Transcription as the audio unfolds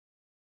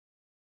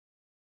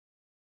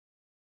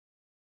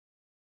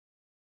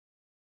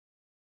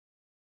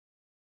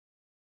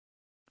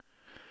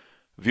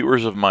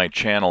Viewers of my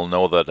channel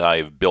know that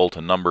I've built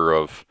a number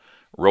of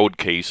road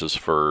cases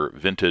for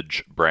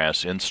vintage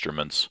brass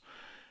instruments,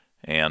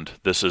 and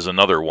this is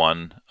another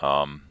one.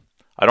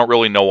 I don't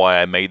really know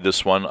why I made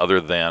this one other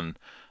than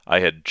I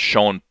had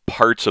shown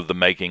parts of the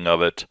making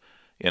of it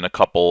in a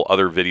couple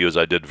other videos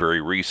I did very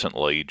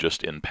recently,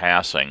 just in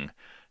passing,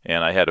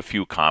 and I had a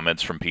few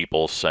comments from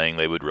people saying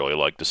they would really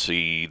like to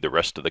see the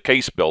rest of the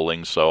case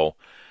building. So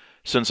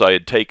since I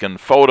had taken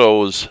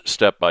photos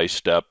step by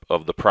step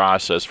of the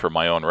process for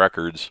my own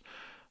records,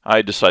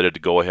 I decided to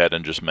go ahead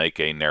and just make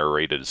a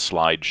narrated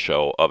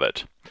slideshow of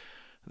it.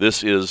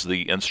 This is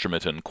the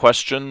instrument in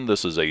question.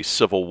 This is a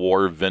Civil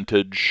War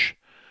vintage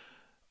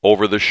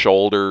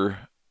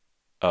over-the-shoulder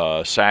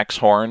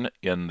Saxhorn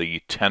in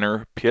the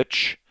tenor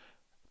pitch.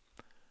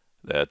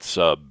 That's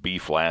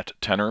B-flat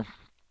tenor.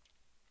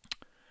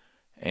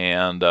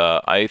 And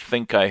I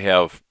think I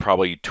have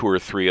probably 2 or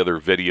 3 other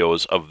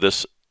videos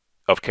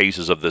of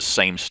cases of this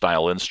same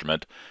style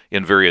instrument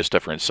in various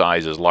different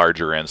sizes,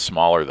 larger and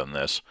smaller than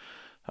this.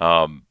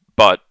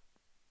 But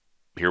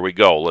here we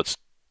go. Let's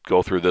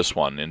go through this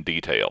one in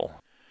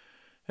detail.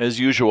 As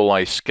usual,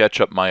 I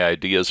sketch up my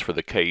ideas for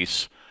the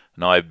case.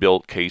 Now, I've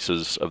built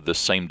cases of this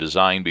same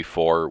design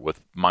before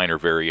with minor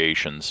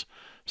variations,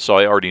 so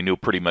I already knew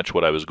pretty much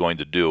what I was going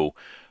to do.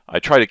 I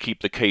try to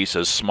keep the case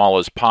as small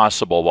as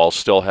possible while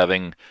still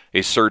having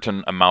a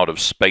certain amount of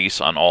space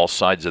on all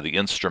sides of the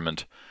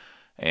instrument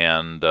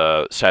and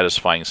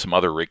satisfying some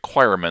other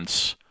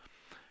requirements.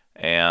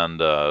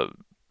 And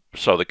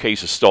so the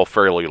case is still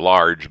fairly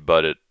large,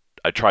 but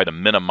I try to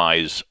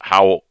minimize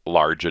how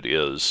large it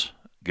is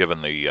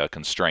given the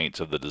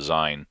constraints of the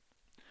design.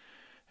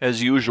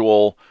 As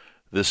usual,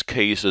 this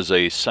case is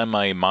a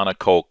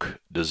semi-monocoque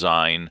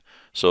design,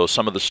 so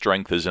some of the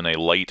strength is in a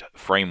late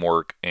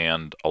framework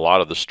and a lot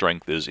of the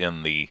strength is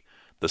in the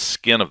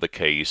skin of the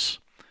case.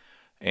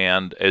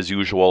 And as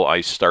usual,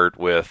 I start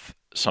with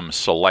some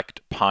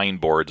select pine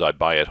boards I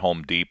buy at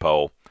Home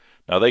Depot.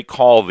 Now, they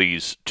call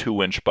these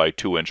 2" by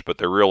 2", but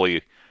they're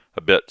really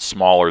a bit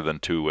smaller than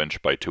 2"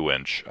 by 2".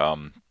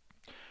 I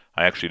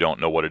actually don't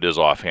know what it is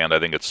offhand. I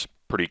think it's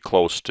pretty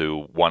close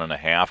to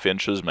 1.5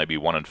 inches, maybe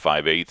 1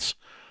 5/8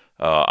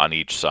 on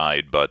each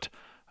side. But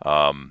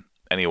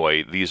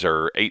anyway, these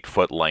are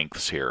 8-foot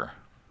lengths here.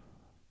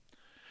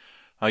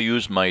 I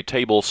used my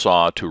table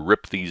saw to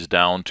rip these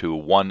down to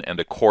 1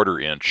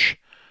 1/4 inch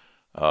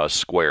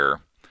square,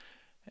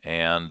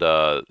 and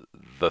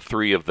the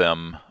 3 of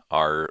them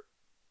are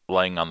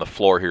laying on the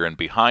floor here, and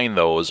behind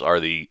those are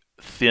the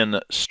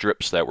thin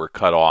strips that were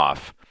cut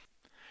off.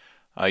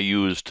 I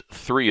used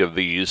 3 of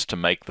these to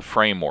make the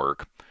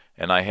framework,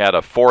 and I had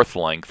a 4th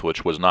length,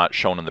 which was not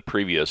shown in the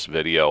previous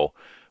video,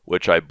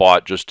 which I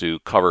bought just to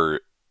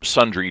cover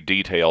sundry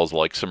details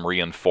like some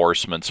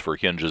reinforcements for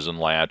hinges and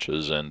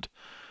latches and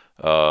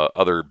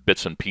other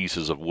bits and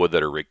pieces of wood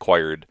that are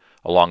required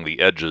along the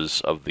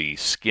edges of the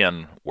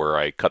skin where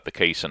I cut the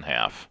case in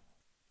half.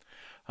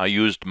 I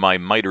used my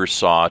miter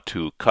saw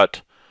to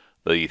cut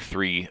the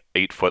 3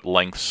 8-foot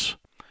lengths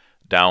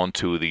down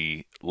to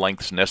the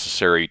lengths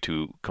necessary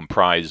to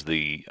comprise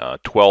the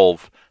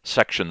 12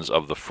 sections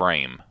of the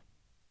frame.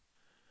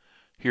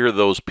 Here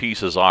those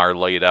pieces are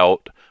laid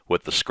out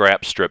with the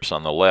scrap strips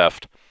on the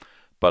left,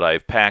 but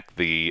I've packed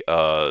the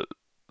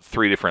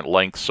 3 different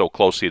lengths so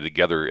closely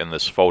together in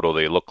this photo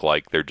they look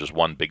like they're just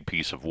one big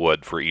piece of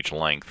wood for each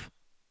length.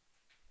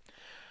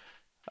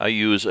 I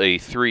use a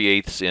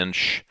 3/8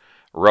 inch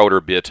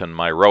router bit in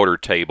my router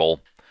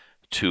table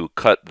to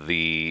cut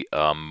the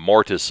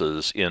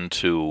mortises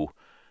into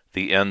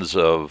the ends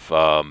of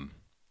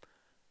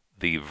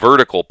the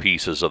vertical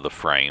pieces of the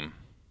frame,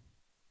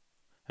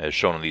 as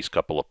shown in these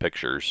couple of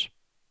pictures.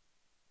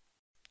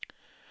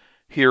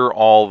 Here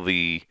all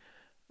the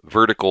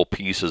vertical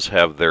pieces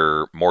have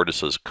their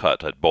mortises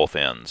cut at both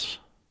ends.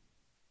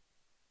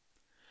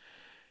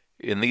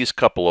 In these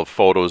couple of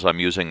photos,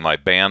 I'm using my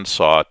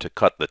bandsaw to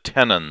cut the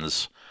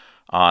tenons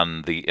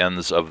on the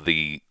ends of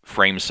the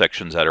frame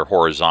sections that are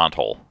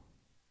horizontal.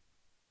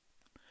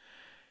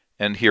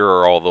 And here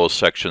are all those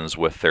sections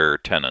with their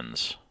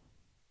tenons.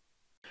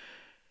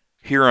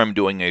 Here I'm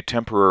doing a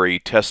temporary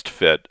test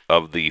fit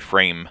of the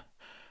frame.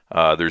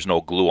 There's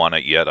no glue on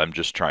it yet. I'm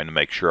just trying to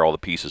make sure all the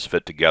pieces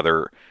fit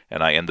together,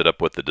 and I ended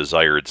up with the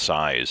desired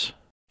size.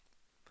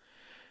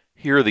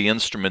 Here are the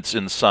instruments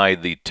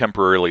inside the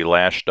temporarily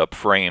lashed up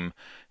frame,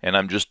 and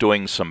I'm just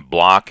doing some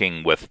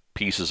blocking with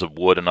pieces of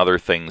wood and other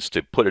things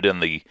to put it in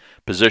the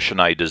position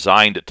I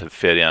designed it to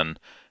fit in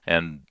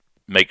and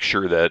make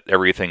sure that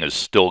everything is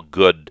still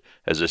good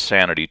as a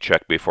sanity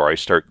check before I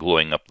start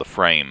gluing up the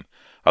frame.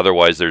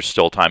 Otherwise, there's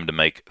still time to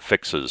make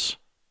fixes.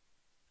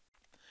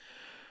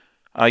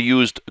 I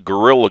used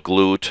Gorilla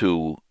Glue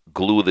to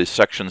glue the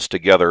sections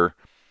together.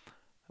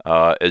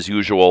 As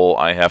usual,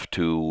 I have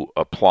to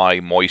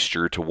apply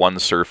moisture to one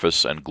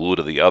surface and glue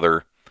to the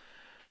other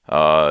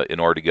in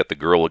order to get the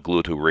Gorilla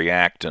Glue to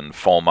react and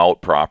foam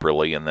out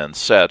properly and then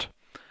set.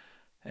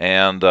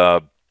 And I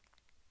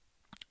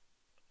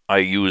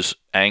use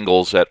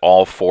angles at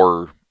all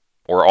 4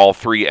 or all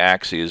 3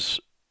 axes,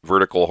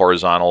 vertical,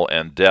 horizontal,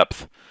 and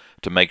depth,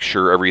 to make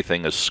sure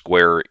everything is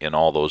square in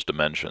all those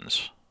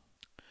dimensions.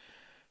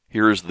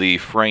 Here's the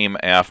frame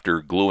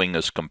after gluing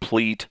is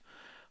complete.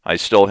 I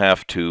still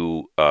have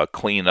to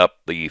clean up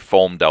the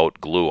foamed out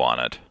glue on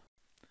it.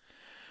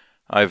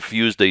 I've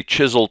used a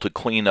chisel to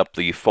clean up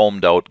the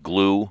foamed out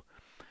glue,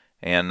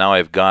 and now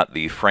I've got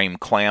the frame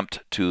clamped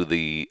to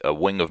the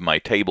wing of my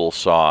table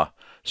saw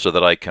so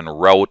that I can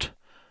route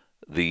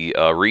the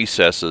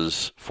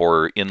recesses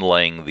for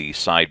inlaying the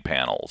side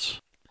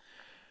panels.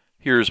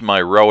 Here's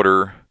my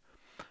router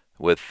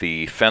with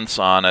the fence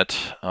on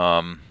it.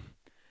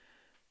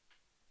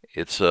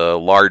 It's a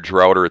large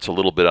router. It's a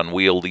little bit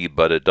unwieldy,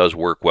 but it does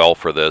work well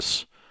for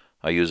this.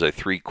 I use a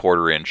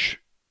 3/4 inch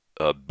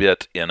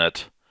bit in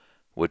it,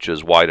 which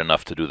is wide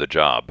enough to do the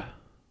job.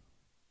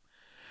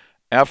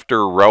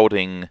 After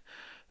routing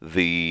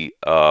the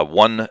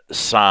one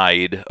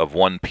side of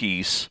one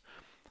piece,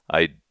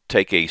 I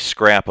take a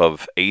scrap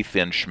of 1/8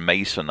 inch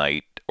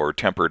masonite or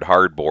tempered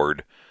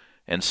hardboard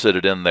and sit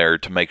it in there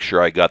to make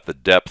sure I got the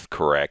depth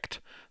correct.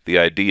 The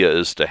idea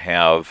is to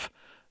have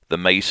the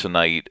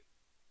masonite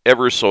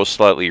ever so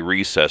slightly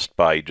recessed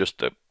by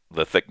just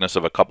the thickness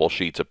of a couple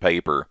sheets of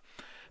paper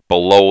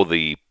below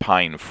the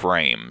pine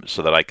frame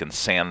so that I can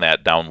sand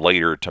that down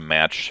later to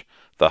match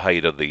the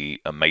height of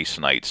the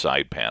masonite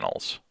side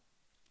panels.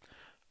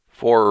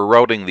 For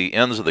routing the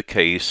ends of the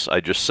case, I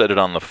just set it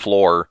on the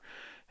floor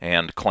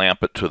and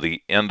clamp it to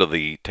the end of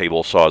the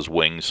table saw's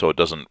wing so it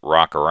doesn't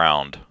rock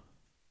around.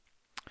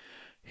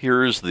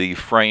 Here's the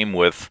frame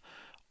with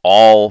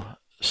all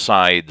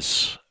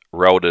sides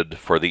routed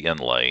for the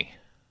inlay.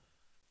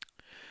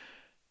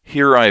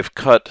 Here I've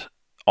cut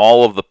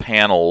all of the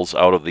panels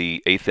out of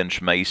the 1/8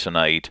 inch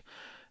masonite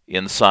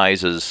in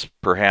sizes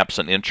perhaps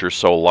an inch or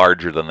so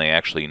larger than they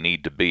actually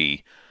need to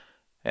be,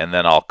 and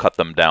then I'll cut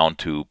them down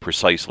to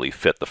precisely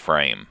fit the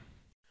frame.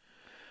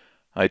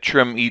 I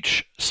trim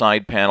each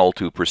side panel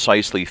to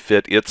precisely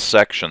fit its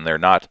section. They're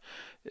not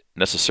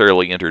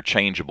necessarily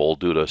interchangeable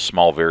due to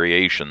small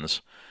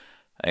variations.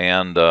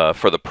 And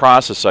for the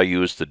process I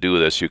use to do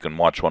this, you can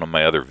watch one of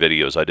my other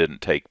videos. I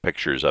didn't take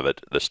pictures of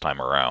it this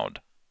time around.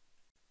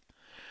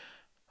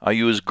 I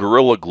use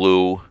Gorilla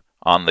Glue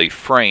on the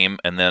frame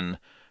and then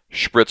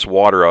spritz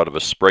water out of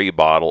a spray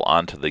bottle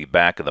onto the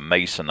back of the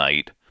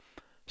masonite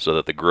so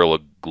that the Gorilla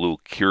Glue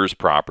cures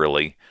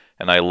properly.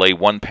 And I lay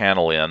one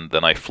panel in,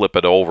 then I flip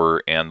it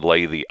over and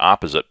lay the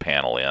opposite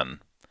panel in.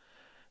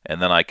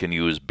 And then I can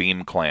use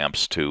beam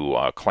clamps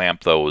to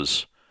clamp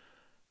those,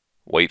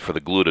 wait for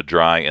the glue to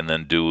dry, and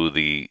then do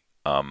the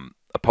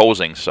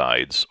opposing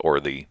sides,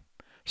 or the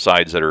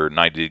sides that are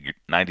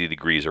 90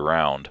 degrees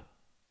around.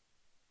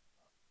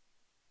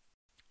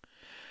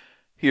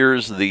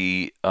 Here's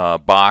the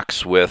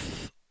box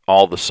with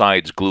all the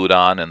sides glued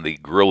on, and the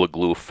Gorilla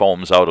Glue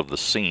foams out of the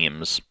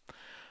seams.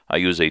 I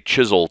use a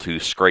chisel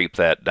to scrape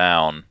that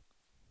down.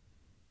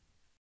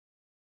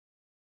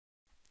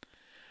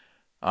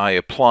 I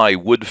apply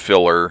wood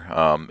filler.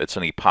 It's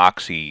an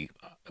epoxy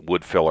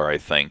wood filler, I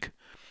think.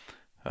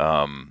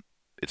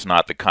 It's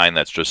not the kind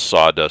that's just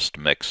sawdust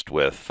mixed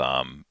with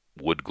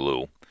wood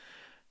glue.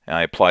 And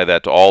I apply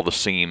that to all the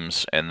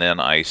seams, and then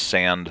I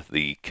sand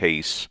the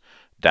case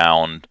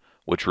down,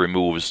 which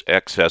removes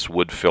excess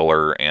wood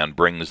filler and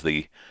brings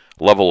the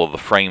level of the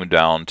frame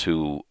down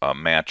to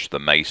match the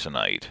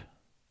masonite.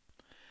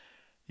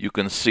 You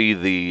can see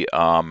the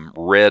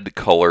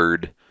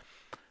red-colored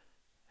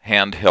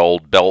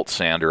handheld belt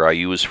sander I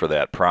use for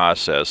that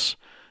process.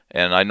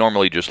 And I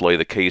normally just lay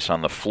the case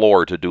on the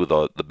floor to do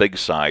the big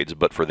sides,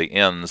 but for the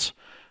ends,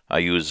 I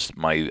use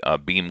my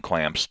beam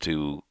clamps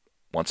to,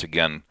 once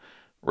again,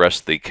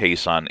 rest the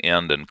case on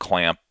end and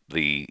clamp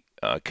the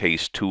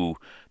case to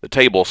the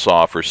table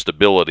saw for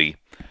stability.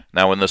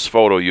 Now in this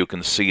photo you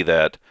can see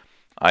that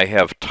I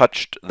have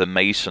touched the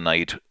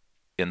masonite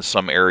in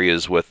some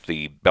areas with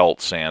the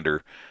belt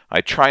sander.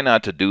 I try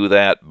not to do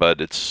that, but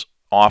it's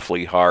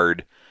awfully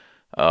hard.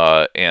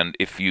 And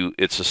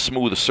it's a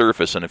smooth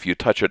surface, and if you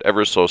touch it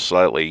ever so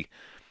slightly,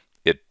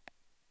 it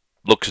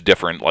looks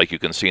different, like you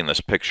can see in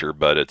this picture,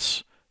 but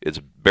it's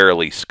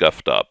barely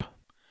scuffed up.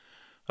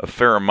 A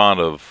fair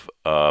amount of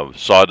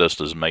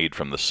sawdust is made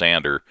from the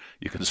sander.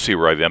 You can see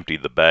where I've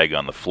emptied the bag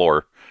on the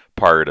floor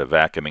prior to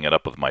vacuuming it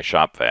up with my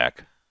shop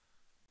vac.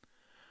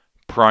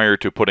 Prior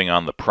to putting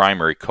on the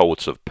primary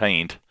coats of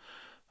paint,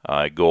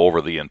 I go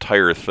over the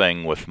entire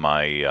thing with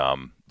my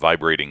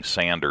vibrating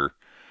sander.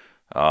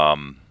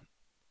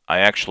 I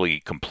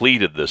actually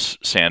completed this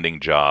sanding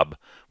job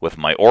with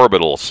my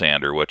orbital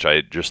sander, which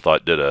I just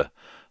thought did a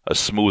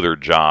smoother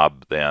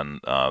job than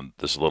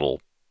this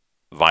little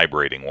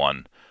vibrating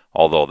one,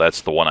 although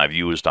that's the one I've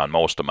used on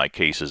most of my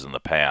cases in the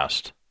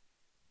past.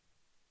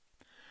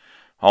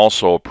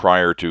 Also,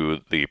 prior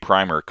to the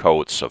primer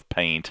coats of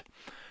paint,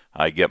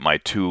 I get my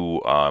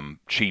two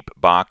cheap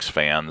box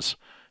fans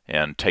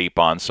and tape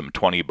on some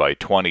 20 by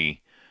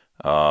 20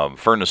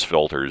 furnace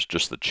filters,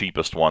 just the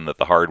cheapest one that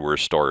the hardware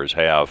stores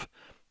have,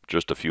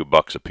 just a few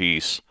bucks a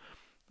piece,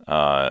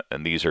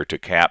 and these are to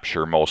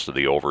capture most of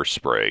the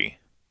overspray.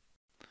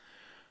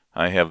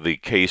 I have the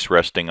case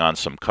resting on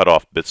some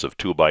cut-off bits of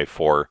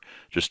 2x4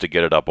 just to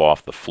get it up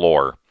off the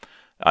floor.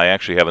 I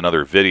actually have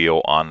another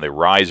video on the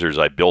risers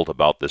I built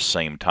about this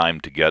same time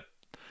to get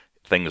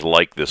things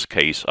like this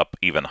case up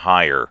even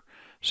higher,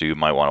 so you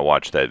might want to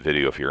watch that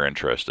video if you're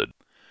interested.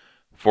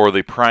 For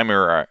the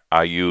primer,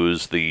 I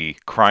use the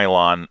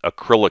Krylon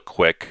Acrylic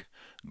Quick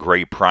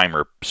gray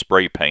primer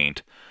spray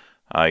paint.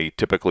 I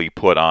typically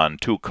put on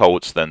 2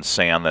 coats, then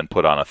sand, then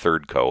put on a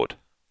 3rd coat.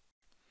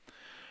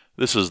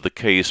 This is the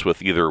case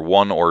with either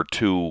 1 or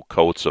 2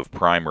 coats of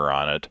primer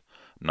on it.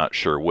 I'm not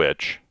sure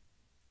which.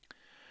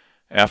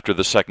 After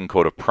the 2nd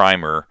coat of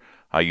primer,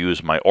 I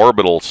use my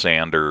orbital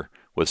sander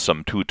with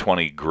some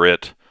 220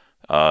 grit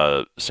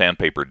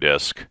sandpaper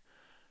disc.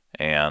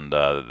 And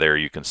there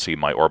you can see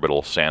my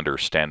orbital sander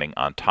standing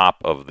on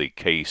top of the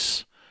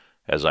case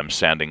as I'm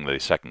sanding the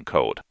 2nd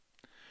coat.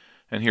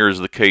 And here's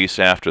the case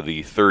after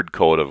the 3rd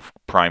coat of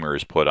primer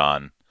is put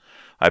on.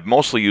 I've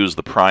mostly used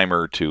the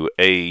primer to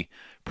A,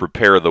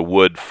 prepare the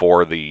wood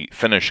for the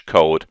finish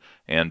coat,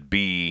 and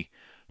B,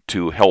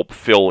 to help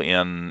fill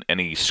in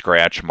any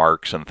scratch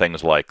marks and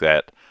things like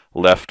that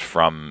left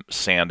from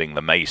sanding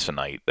the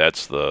masonite.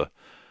 That's the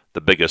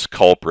biggest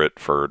culprit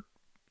for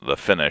the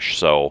finish.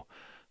 So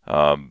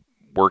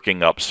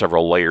working up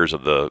several layers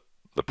of the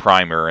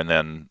primer and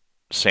then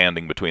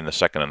sanding between the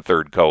 2nd and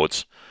 3rd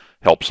coats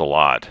helps a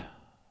lot.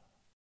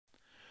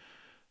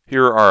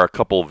 Here are a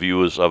couple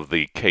views of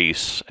the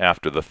case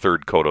after the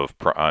 3rd coat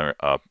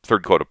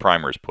of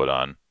primer is put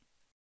on.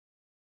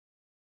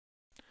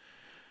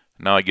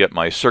 Now I get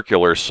my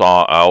circular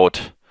saw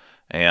out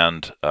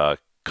and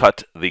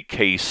cut the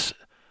case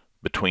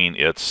between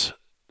its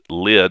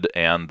lid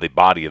and the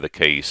body of the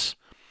case.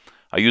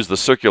 I use the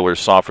circular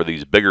saw for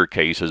these bigger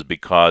cases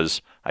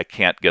because I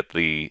can't get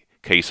the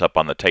case up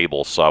on the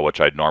table saw, which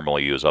I'd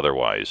normally use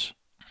otherwise.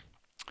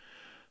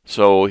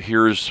 So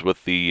here's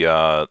with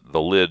the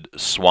lid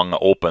swung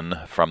open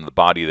from the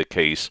body of the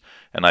case,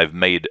 and I've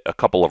made a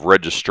couple of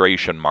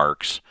registration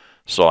marks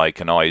so I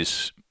can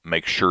always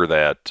make sure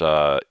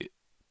that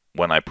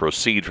when I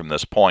proceed from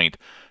this point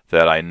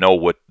that I know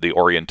what the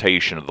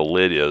orientation of the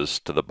lid is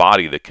to the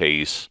body of the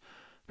case,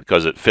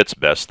 because it fits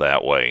best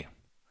that way.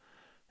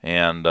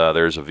 And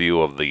there's a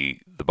view of the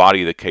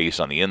body of the case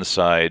on the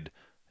inside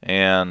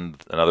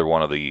and another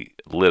one of the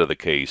lid of the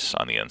case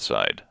on the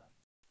inside.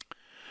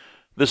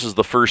 This is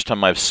the first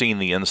time I've seen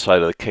the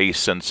inside of the case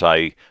since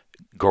I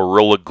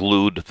Gorilla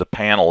Glued the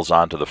panels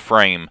onto the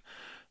frame,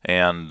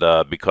 and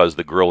because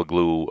the Gorilla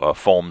Glue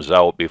foams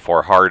out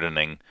before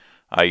hardening,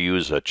 I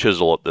use a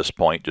chisel at this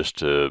point just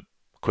to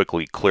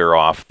quickly clear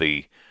off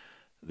the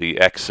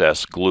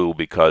excess glue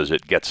because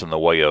it gets in the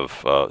way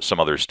of some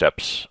other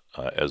steps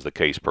as the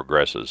case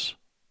progresses.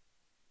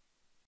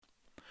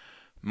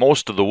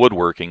 Most of the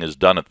woodworking is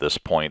done at this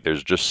point.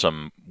 There's just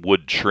some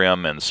wood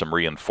trim and some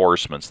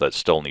reinforcements that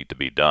still need to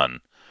be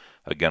done.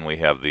 Again, we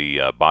have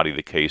the body of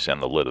the case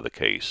and the lid of the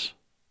case.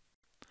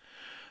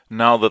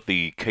 Now that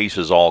the case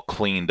is all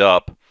cleaned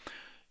up,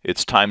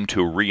 it's time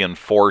to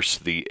reinforce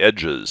the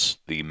edges.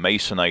 The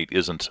masonite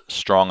isn't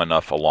strong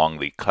enough along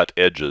the cut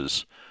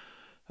edges.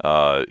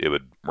 It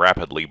would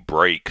rapidly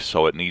break,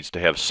 so it needs to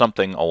have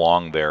something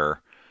along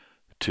there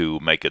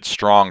to make it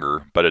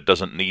stronger, but it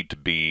doesn't need to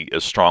be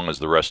as strong as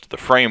the rest of the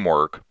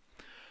framework.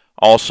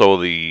 Also,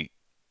 the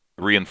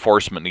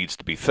reinforcement needs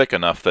to be thick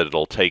enough that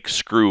it'll take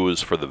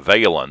screws for the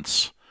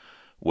valance,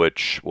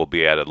 which will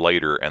be added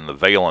later, and the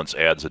valance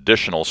adds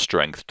additional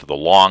strength to the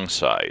long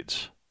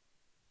sides.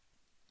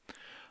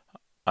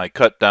 I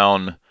cut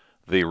down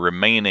the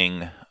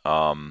remaining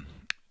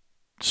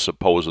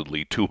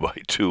supposedly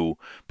 2x2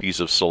 piece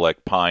of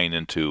select pine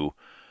into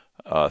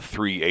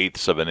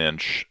 3/8 of an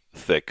inch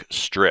thick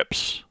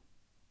strips,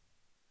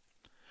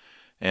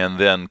 and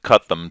then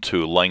cut them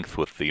to length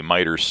with the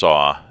miter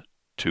saw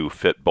to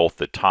fit both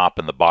the top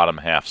and the bottom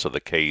halves of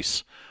the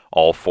case,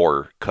 all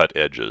 4 cut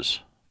edges.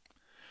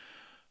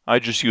 I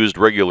just used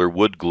regular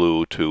wood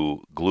glue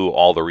to glue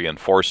all the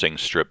reinforcing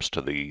strips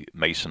to the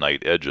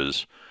masonite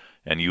edges,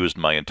 and used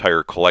my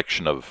entire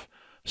collection of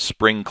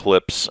spring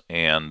clips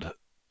and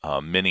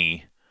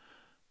mini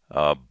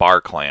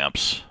bar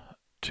clamps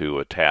to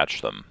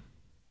attach them,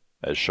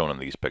 as shown in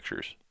these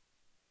pictures.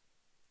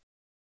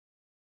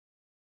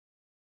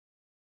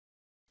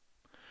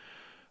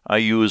 I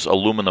use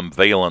aluminum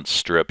valance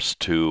strips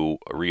to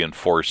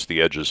reinforce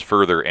the edges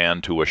further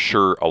and to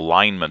assure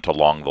alignment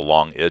along the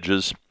long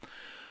edges.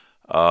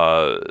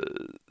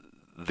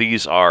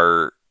 These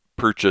are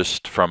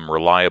purchased from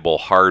reliable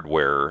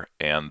hardware,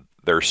 and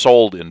they're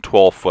sold in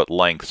 12-foot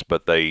lengths,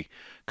 but they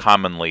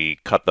commonly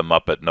cut them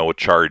up at no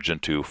charge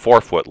into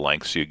 4-foot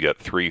lengths. You get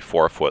 3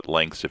 4-foot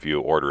lengths if you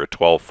order a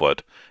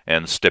 12-foot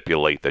and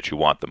stipulate that you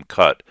want them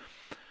cut.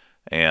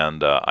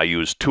 And I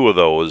use 2 of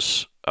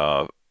those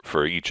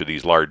for each of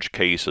these large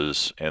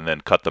cases, and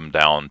then cut them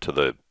down to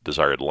the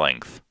desired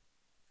length.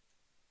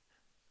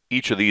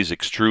 Each of these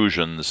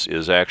extrusions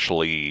is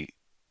actually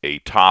a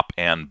top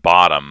and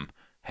bottom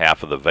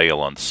half of the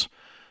valance.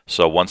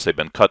 So once they've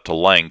been cut to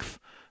length,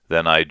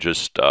 then I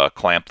just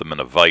clamp them in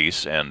a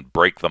vise and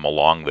break them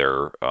along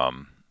their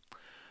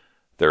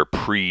They're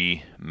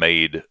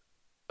pre-made,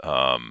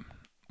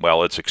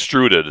 well, it's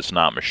extruded, it's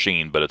not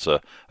machined, but it's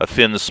a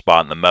thin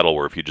spot in the metal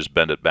where if you just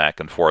bend it back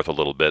and forth a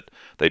little bit,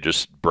 they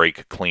just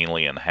break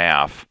cleanly in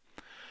half.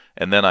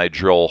 And then I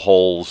drill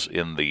holes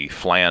in the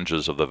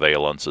flanges of the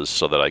valences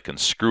so that I can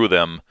screw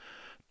them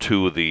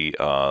to the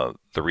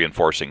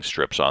reinforcing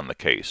strips on the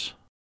case.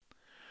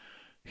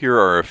 Here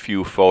are a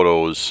few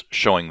photos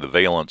showing the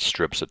valence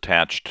strips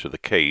attached to the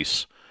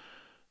case.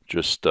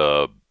 Just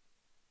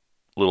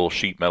little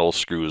sheet metal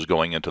screws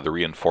going into the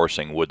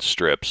reinforcing wood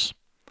strips.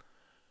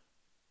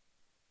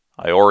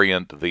 I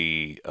orient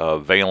the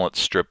valence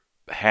strip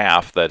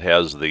half that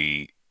has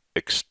the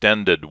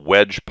extended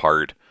wedge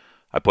part.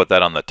 I put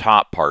that on the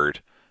top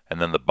part,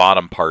 and then the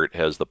bottom part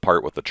has the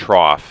part with the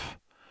trough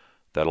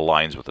that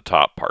aligns with the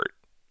top part.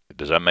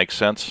 Does that make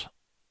sense?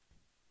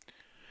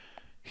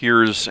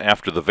 Here's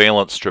after the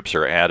valence strips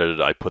are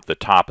added, I put the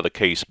top of the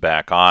case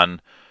back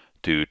on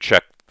to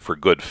check for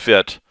good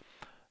fit.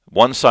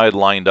 One side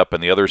lined up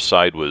and the other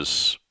side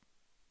was,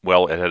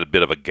 well, it had a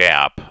bit of a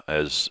gap,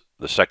 as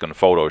the second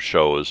photo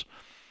shows.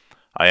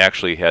 I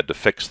actually had to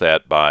fix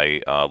that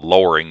by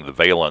lowering the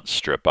valence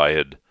strip. I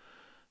had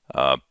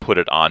put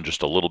it on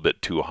just a little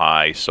bit too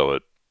high, so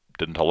it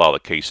didn't allow the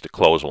case to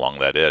close along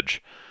that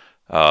edge.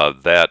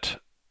 That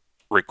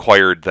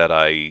required that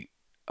I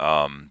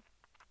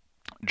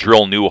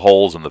drill new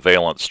holes in the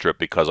valence strip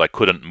because I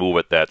couldn't move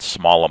it that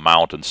small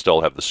amount and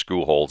still have the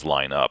screw holes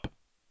line up.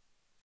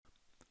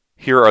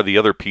 Here are the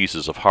other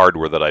pieces of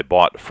hardware that I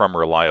bought from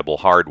Reliable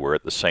Hardware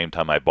at the same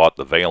time I bought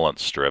the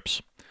valence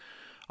strips.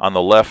 On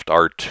the left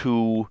are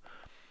two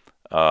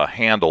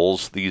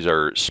handles. These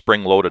are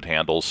spring-loaded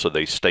handles, so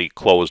they stay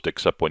closed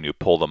except when you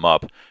pull them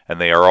up,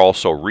 and they are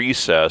also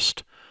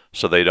recessed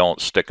so they don't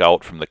stick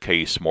out from the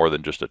case more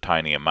than just a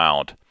tiny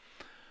amount.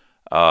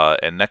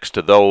 And next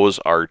to those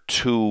are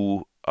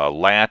two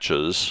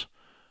latches,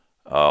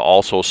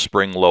 also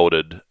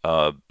spring-loaded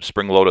so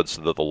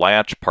that the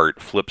latch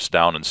part flips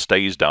down and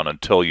stays down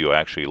until you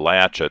actually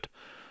latch it.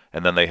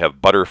 And then they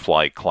have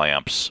butterfly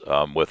clamps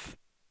with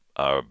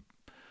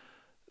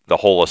the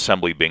whole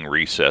assembly being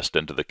recessed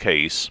into the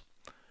case.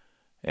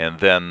 And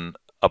then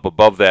up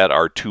above that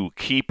are two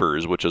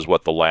keepers, which is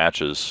what the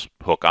latches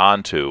hook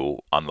onto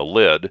on the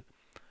lid.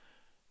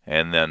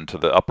 And then to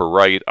the upper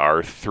right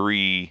are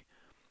three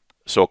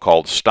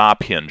so-called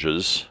stop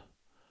hinges.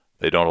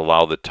 They don't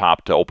allow the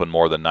top to open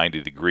more than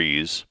 90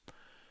 degrees.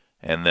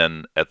 And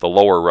then at the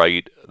lower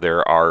right,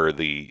 there are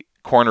the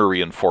corner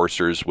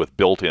reinforcers with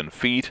built-in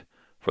feet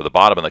for the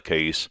bottom of the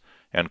case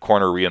and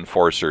corner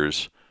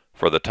reinforcers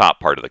for the top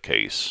part of the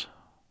case.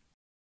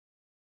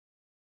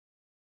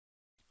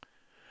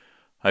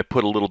 I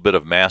put a little bit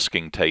of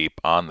masking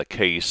tape on the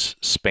case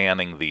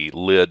spanning the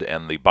lid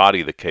and the body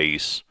of the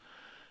case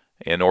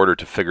in order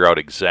to figure out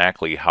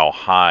exactly how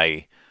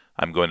high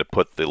I'm going to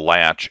put the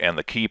latch and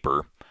the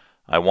keeper.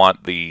 I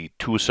want the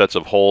two sets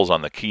of holes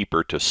on the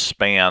keeper to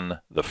span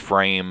the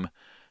frame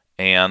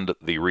and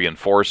the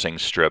reinforcing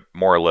strip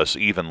more or less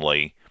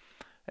evenly,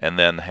 and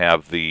then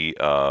have the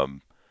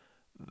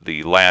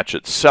latch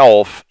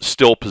itself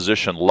still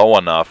positioned low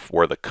enough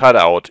where the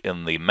cutout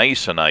in the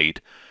masonite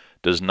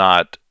does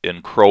not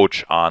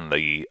encroach on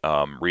the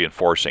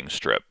reinforcing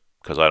strip,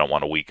 because I don't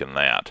want to weaken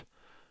that.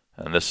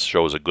 And this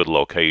shows a good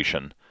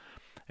location.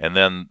 And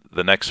then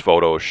the next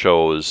photo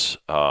shows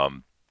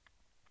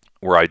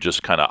where I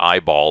just kind of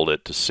eyeballed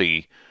it to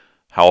see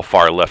how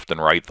far left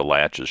and right the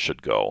latches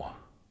should go.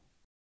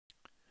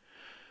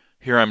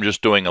 Here I'm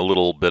just doing a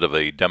little bit of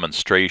a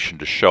demonstration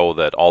to show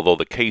that although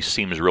the case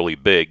seems really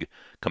big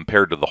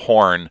compared to the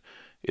horn,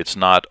 it's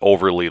not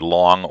overly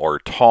long or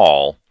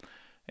tall.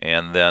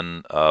 And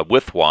then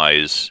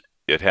width-wise,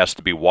 it has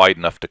to be wide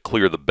enough to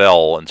clear the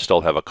bell and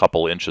still have a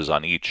couple inches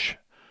on each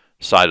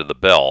side of the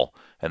bell,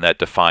 and that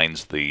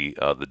defines the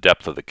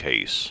depth of the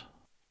case.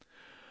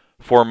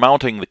 For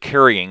mounting the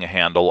carrying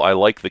handle, I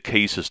like the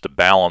cases to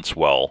balance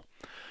well.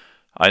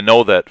 I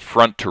know that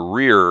front to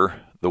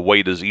rear, the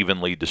weight is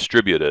evenly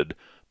distributed,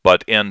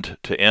 but end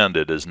to end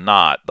it is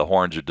not. The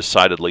horns are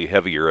decidedly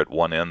heavier at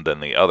one end than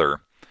the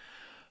other.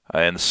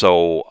 And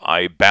so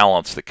I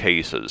balance the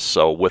cases.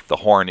 So with the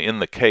horn in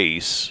the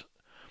case,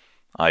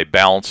 I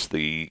balance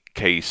the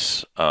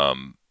case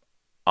on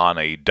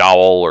a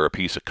dowel or a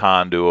piece of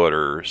conduit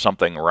or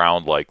something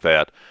round like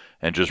that,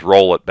 and just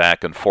roll it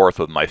back and forth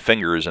with my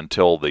fingers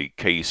until the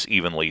case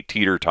evenly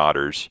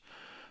teeter-totters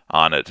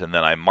on it. And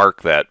then I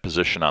mark that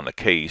position on the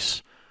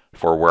case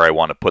for where I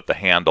want to put the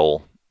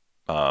handle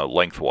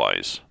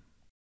lengthwise.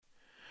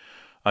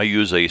 I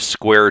use a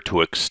square to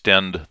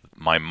extend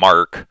my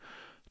mark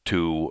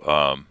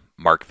to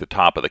mark the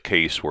top of the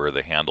case where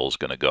the handle is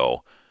going to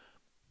go.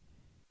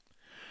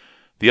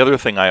 The other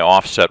thing I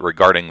offset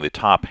regarding the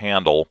top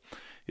handle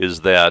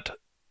is that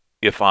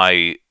if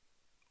I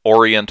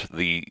orient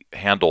the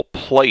handle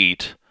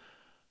plate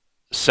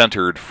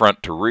centered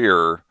front to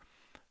rear,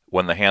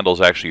 when the handle is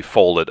actually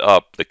folded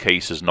up, the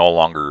case is no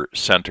longer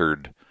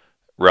centered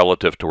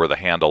relative to where the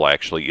handle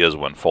actually is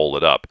when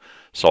folded up.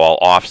 So I'll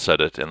offset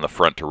it in the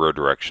front to rear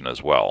direction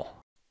as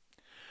well.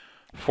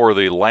 For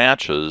the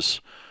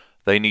latches,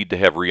 they need to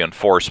have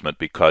reinforcement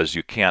because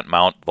you can't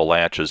mount the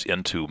latches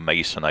into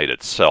masonite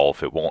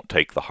itself. It won't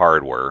take the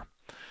hardware.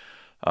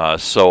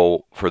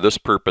 So for this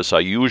purpose, I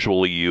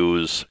usually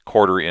use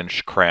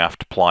 1/4-inch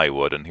craft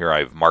plywood, and here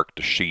I've marked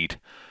a sheet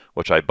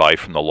which I buy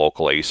from the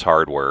local Ace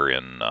Hardware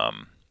in,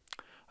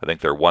 I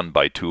think they're 1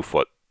 by 2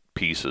 foot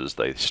pieces.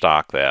 They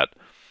stock that,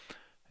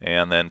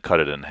 and then cut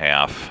it in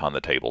half on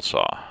the table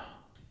saw.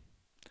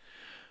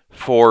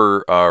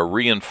 For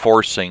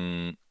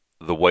reinforcing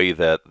the way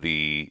that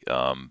the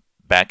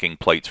backing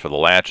plates for the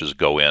latches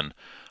go in,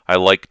 I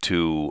like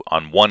to,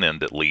 on one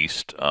end at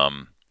least,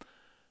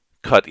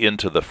 cut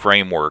into the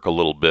framework a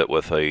little bit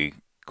with a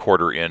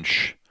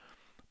 1/4-inch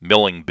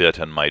milling bit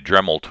and my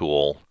Dremel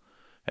tool,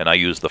 and I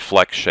use the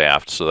flex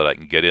shaft so that I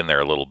can get in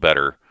there a little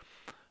better,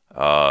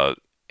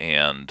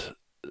 and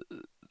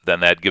then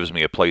that gives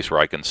me a place where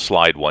I can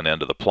slide one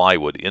end of the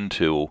plywood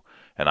into,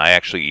 and I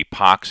actually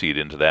epoxied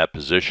into that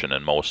position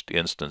in most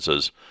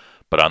instances,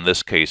 but on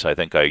this case I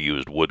think I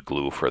used wood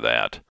glue for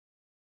that.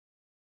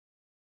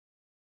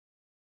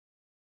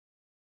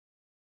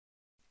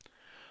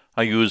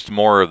 I used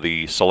more of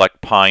the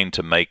select pine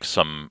to make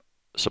some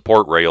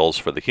support rails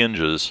for the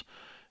hinges,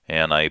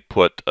 and I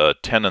put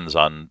tenons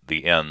on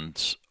the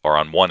ends, or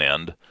on one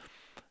end,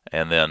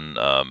 and then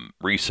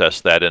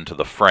recessed that into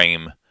the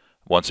frame,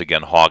 once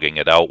again hogging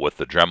it out with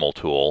the Dremel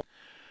tool.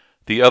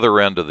 The other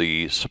end of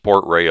the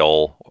support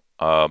rail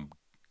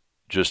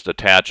just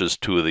attaches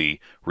to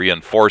the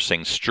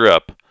reinforcing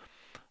strip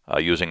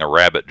using a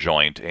rabbet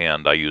joint,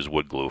 and I use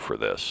wood glue for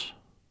this.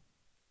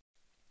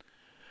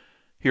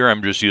 Here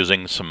I'm just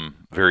using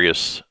some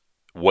various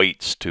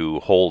weights to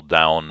hold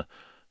down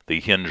the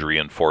hinge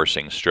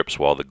reinforcing strips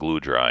while the glue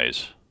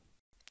dries.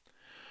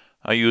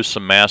 I use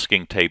some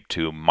masking tape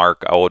to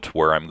mark out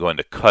where I'm going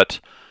to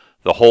cut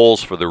the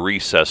holes for the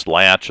recessed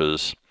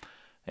latches,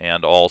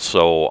 and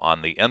also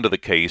on the end of the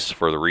case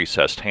for the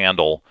recessed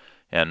handle,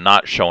 and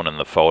not shown in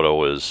the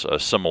photo is a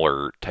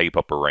similar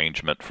tape-up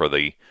arrangement for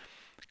the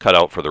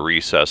cutout for the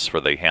recess for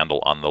the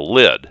handle on the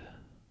lid.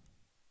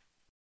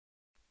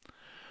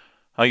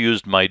 I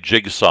used my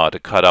jigsaw to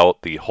cut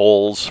out the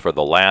holes for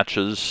the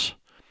latches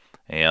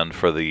and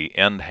for the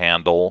end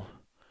handle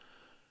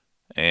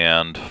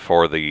and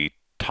for the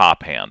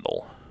top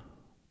handle.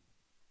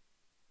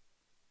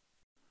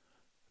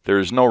 There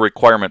is no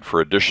requirement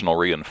for additional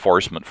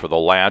reinforcement for the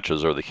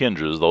latches or the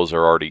hinges. Those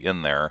are already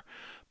in there,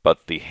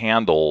 but the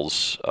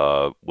handles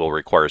will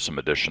require some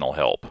additional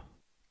help.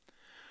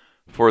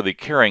 For the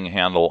carrying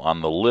handle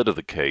on the lid of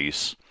the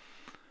case,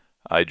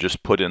 I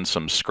just put in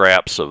some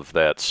scraps of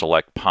that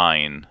select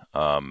pine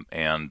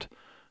and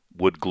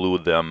wood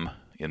glued them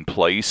in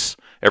place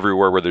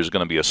everywhere where there's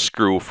going to be a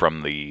screw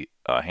from the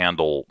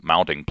handle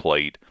mounting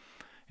plate.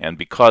 And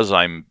because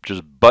I'm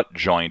just butt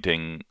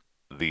jointing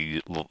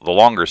the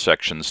longer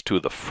sections to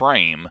the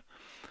frame,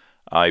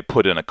 I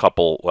put in a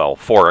couple, well,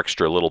 4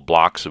 extra little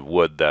blocks of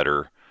wood that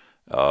are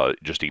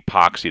just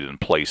epoxied in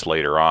place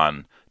later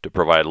on to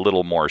provide a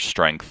little more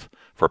strength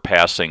for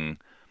passing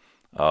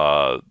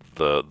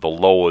the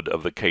load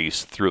of the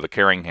case through the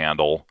carrying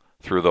handle,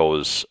 through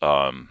those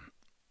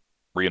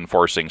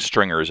reinforcing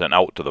stringers and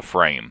out to the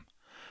frame,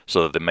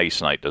 so that the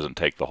masonite doesn't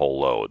take the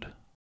whole load.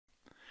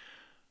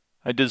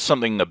 I did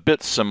something a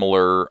bit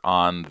similar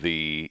on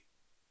the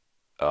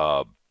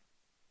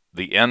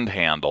end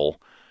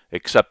handle,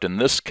 except in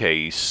this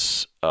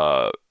case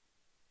I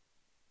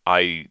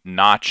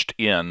notched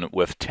in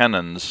with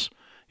tenons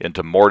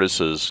into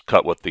mortises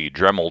cut with the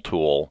Dremel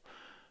tool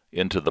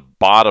into the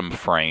bottom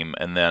frame,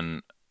 and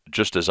then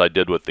just as I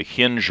did with the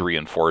hinge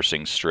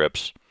reinforcing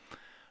strips,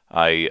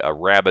 I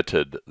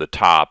rabbeted the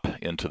top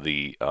into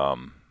the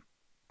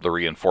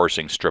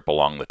reinforcing strip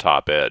along the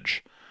top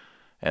edge.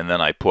 And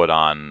then I put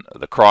on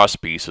the cross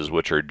pieces,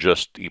 which are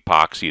just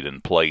epoxied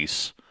in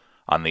place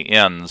on the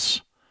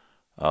ends,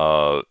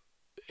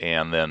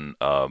 and then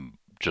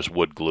just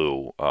wood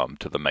glue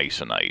to the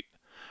masonite.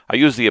 I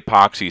use the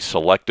epoxy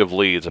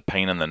selectively. It's a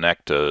pain in the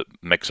neck to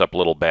mix up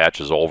little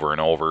batches over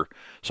and over,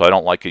 so I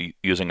don't like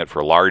using it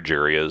for large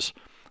areas,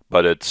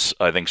 but it's,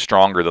 I think,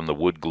 stronger than the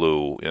wood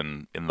glue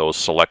in those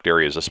select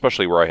areas,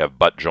 especially where I have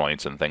butt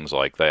joints and things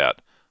like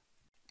that.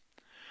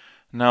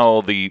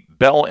 Now, the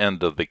bell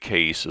end of the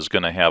case is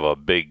going to have a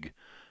big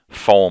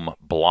foam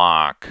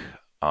block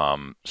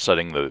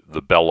setting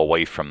the bell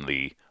away from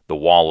the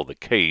wall of the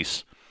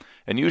case,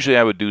 and usually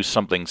I would do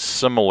something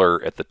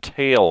similar at the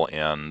tail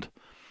end.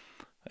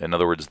 In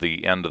other words,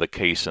 the end of the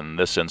case in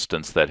this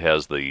instance that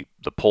has the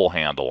pull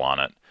handle on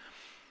it.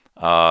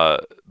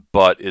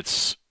 But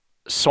it's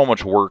so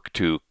much work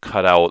to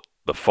cut out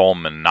the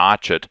foam and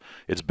notch it.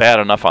 It's bad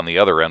enough on the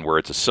other end where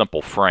it's a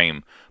simple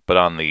frame, but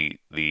on the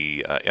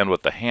end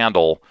with the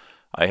handle,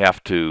 I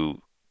have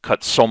to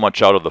cut so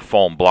much out of the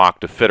foam block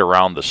to fit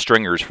around the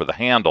stringers for the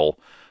handle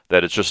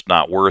that it's just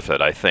not worth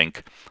it, I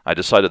think. I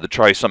decided to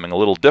try something a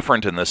little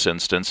different in this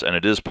instance, and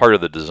it is part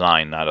of the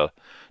design, not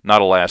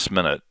a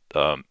last-minute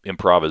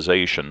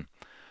improvisation.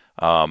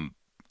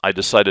 I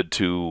decided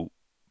to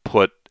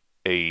put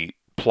a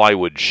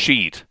plywood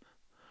sheet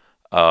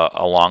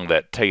along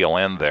that tail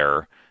end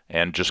there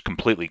and just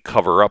completely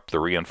cover up the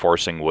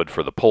reinforcing wood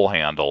for the pull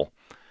handle.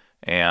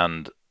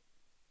 And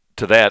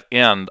to that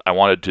end, I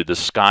wanted to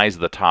disguise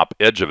the top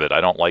edge of it.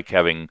 I don't like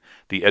having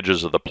the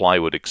edges of the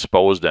plywood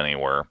exposed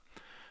anywhere.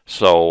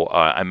 So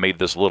I made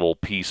this little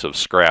piece of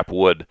scrap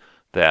wood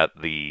that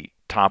the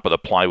top of the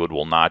plywood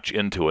will notch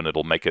into, and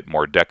it'll make it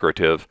more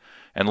decorative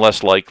and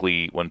less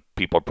likely when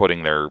people are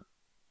putting their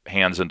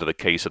hands into the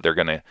case that they're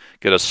going to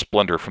get a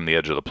splinter from the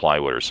edge of the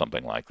plywood or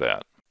something like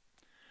that.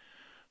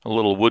 A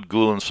little wood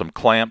glue and some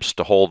clamps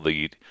to hold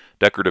the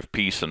decorative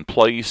piece in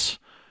place,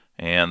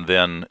 and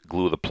then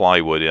glue the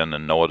plywood in,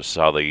 and notice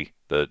how the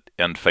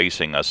end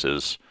facing us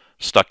is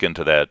stuck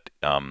into that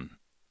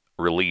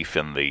relief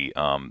in the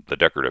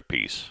decorative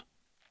piece.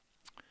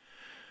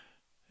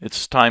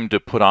 It's time to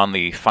put on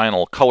the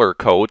final color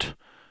coat,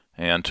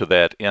 and to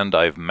that end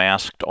I've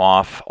masked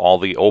off all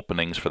the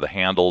openings for the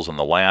handles and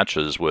the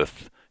latches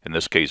with, in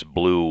this case,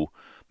 blue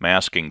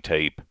masking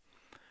tape.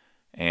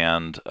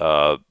 And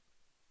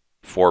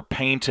for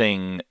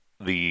painting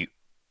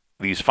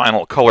these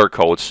final color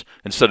coats,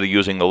 instead of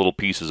using the little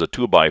pieces of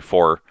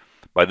 2x4,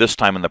 by this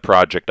time in the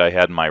project I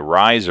had my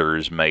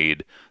risers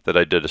made that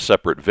I did a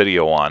separate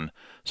video on,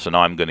 so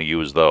now I'm going to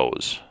use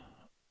those.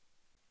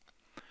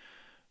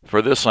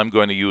 For this I'm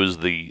going to use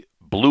the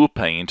blue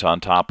paint on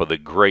top of the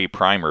gray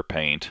primer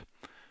paint,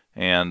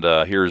 and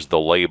here's the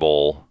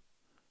label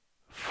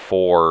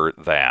for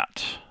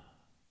that.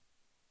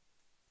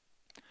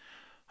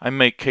 I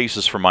make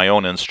cases for my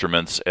own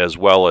instruments as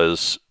well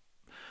as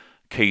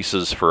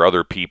cases for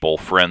other people,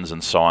 friends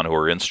and so on, who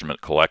are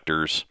instrument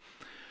collectors.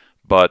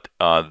 But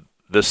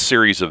this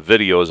series of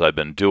videos I've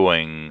been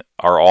doing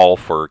are all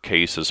for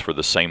cases for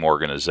the same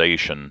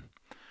organization,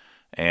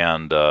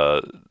 and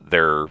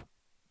their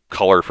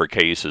color for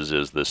cases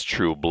is this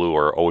true blue,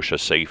 or OSHA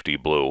safety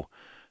blue.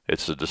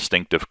 It's a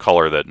distinctive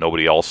color that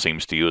nobody else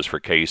seems to use for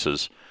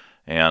cases,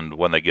 and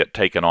when they get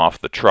taken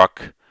off the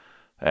truck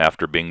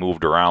after being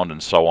moved around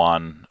and so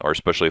on, or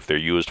especially if they're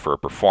used for a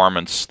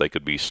performance, they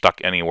could be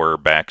stuck anywhere,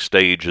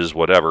 backstages,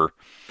 whatever,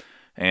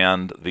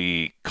 and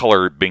the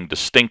color being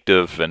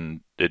distinctive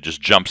and it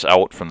just jumps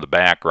out from the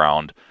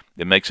background,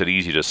 it makes it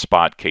easy to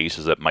spot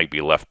cases that might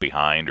be left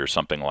behind or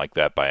something like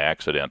that by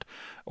accident.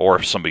 Or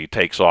if somebody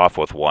takes off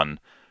with one,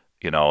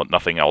 you know,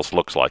 nothing else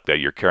looks like that.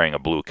 You're carrying a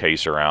blue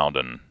case around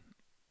and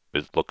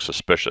it looks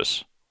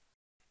suspicious.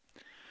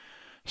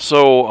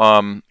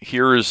 So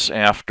here's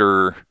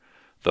after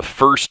the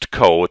first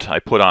coat. I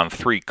put on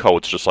 3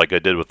 coats just like I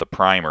did with the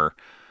primer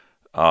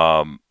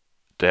to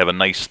have a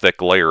nice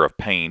thick layer of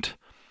paint.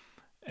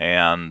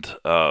 And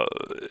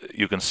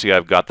you can see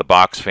I've got the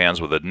box fans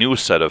with a new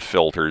set of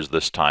filters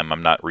this time.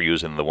 I'm not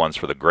reusing the ones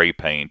for the gray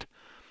paint.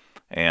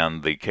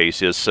 And the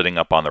case is sitting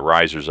up on the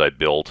risers I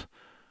built.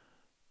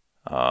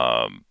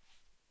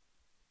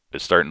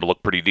 It's starting to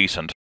look pretty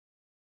decent.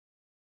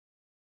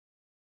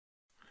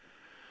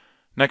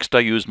 Next I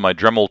used my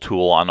Dremel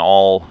tool on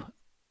all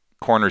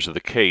corners of the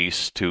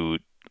case to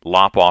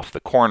lop off the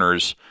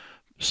corners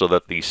so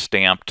that the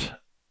stamped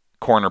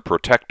corner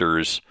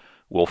protectors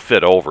will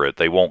fit over it.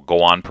 They won't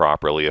go on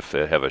properly if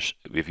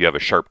you have a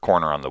sharp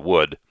corner on the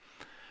wood.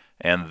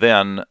 And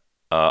then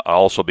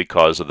also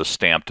because of the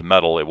stamped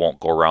metal, it won't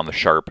go around the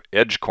sharp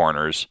edge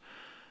corners.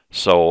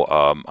 So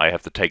I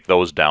have to take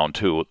those down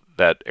too.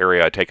 That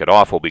area I take it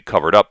off will be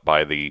covered up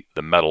by the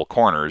metal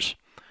corners.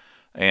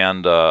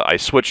 And I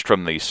switched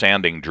from the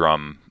sanding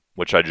drum,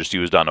 which I just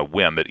used on a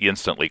whim. It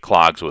instantly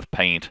clogs with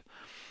paint,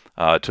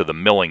 to the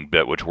milling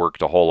bit, which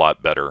worked a whole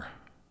lot better.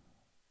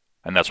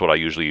 And that's what I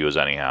usually use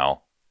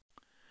anyhow.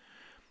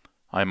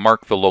 I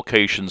mark the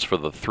locations for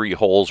the 3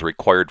 holes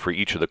required for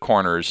each of the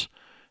corners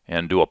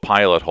and do a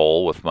pilot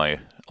hole with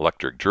my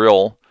electric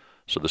drill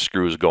so the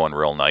screws go in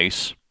real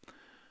nice.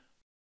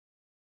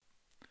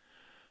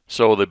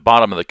 So the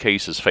bottom of the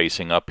case is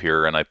facing up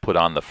here, and I put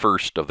on the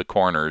first of the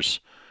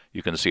corners.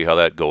 You can see how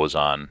that goes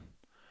on.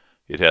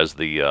 It has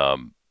the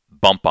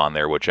bump on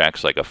there which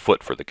acts like a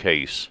foot for the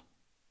case.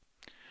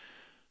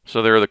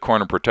 So there are the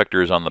corner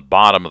protectors on the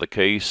bottom of the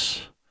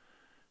case,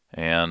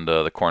 and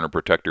the corner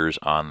protectors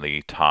on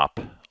the top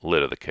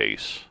lid of the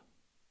case.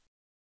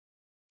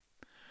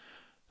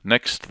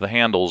 Next, the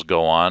handles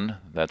go on.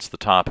 That's the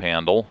top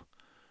handle,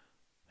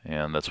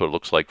 and that's what it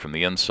looks like from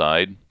the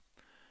inside.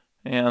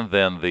 And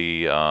then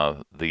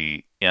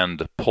the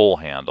end pull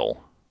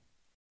handle.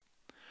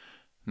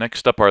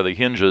 Next up are the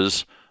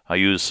hinges. I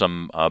use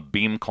some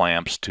beam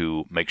clamps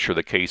to make sure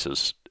the case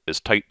is as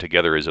tight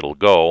together as it'll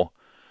go,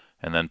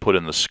 and then put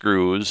in the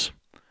screws.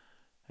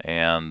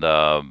 And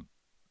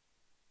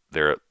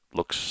there it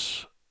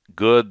looks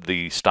good.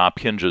 The stop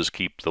hinges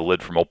keep the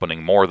lid from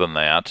opening more than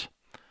that.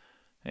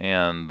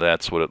 And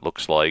that's what it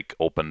looks like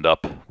opened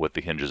up with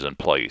the hinges in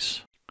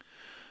place.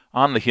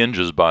 On the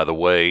hinges, by the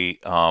way,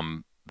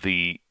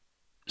 the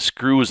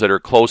screws that are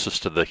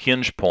closest to the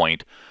hinge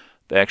point,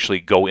 they actually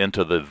go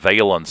into the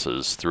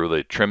valances through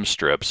the trim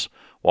strips,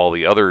 while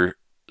the other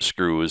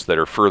screws that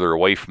are further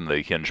away from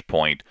the hinge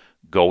point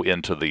go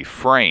into the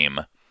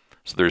frame.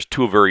 So there's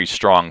 2 very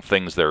strong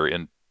things there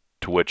into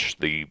which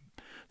the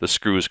the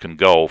screws can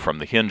go from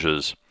the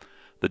hinges.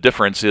 The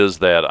difference is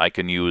that I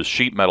can use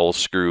sheet metal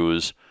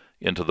screws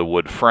into the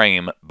wood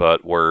frame,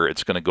 but where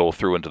it's going to go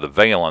through into the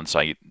valance,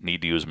 I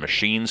need to use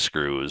machine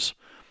screws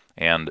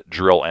and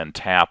drill and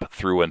tap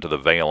through into the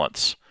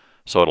valance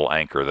so it'll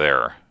anchor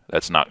there.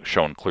 That's not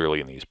shown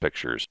clearly in these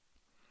pictures.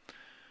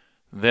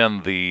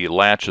 Then the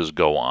latches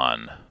go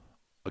on,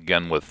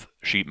 again with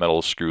sheet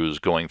metal screws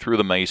going through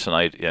the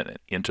masonite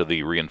into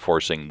the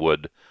reinforcing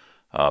wood,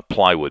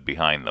 plywood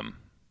behind them.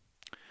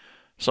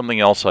 Something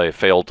else I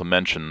failed to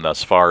mention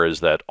thus far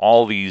is that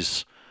all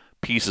these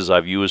pieces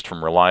I've used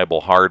from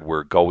reliable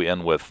hardware go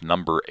in with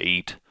number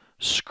 8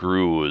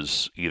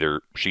 screws,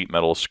 either sheet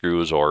metal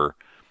screws or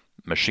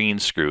machine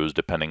screws,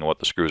 depending on what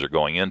the screws are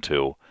going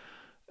into.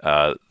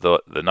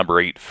 The number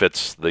 8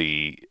 fits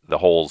the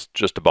holes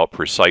just about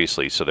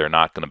precisely, so they're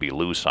not going to be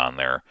loose on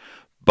there.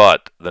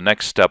 But the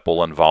next step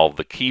will involve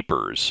the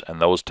keepers, and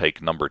those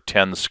take number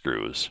 10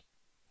 screws.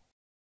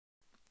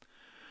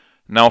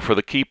 Now for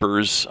the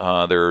keepers,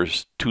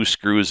 there's 2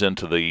 screws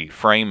into the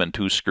frame and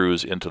 2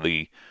 screws into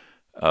the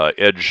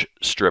edge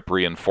strip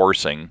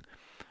reinforcing.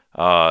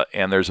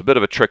 And there's a bit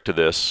of a trick to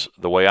this.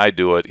 The way I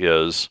do it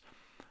is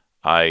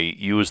I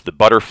use the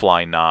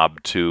butterfly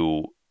knob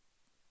to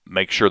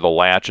make sure the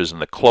latch is in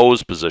the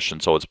closed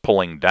position so it's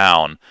pulling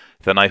down.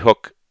 Then I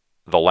hook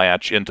the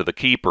latch into the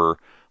keeper.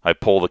 I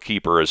pull the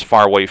keeper as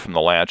far away from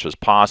the latch as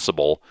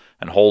possible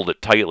and hold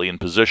it tightly in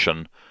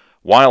position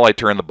while I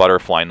turn the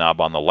butterfly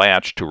knob on the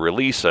latch to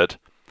release it,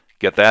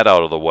 get that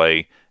out of the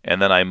way, and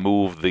then I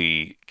move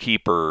the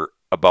keeper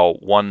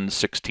about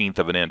 1/16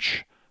 of an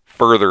inch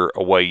further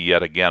away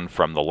yet again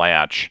from the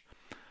latch.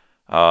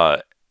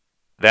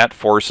 That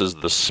forces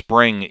the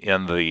spring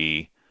in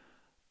the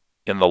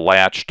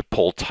latch to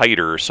pull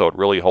tighter, so it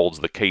really holds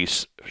the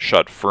case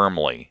shut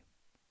firmly.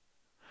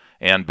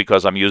 And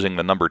because I'm using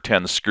the number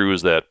 10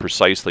 screws that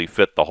precisely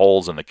fit the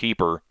holes in the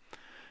keeper,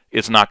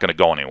 it's not going to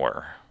go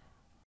anywhere.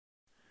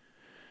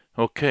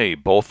 Okay,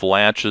 both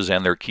latches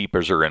and their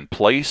keepers are in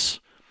place.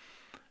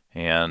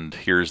 And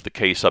here's the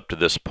case up to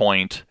this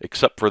point.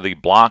 Except for the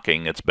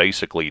blocking, it's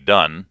basically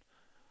done.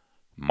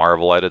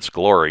 Marvel at its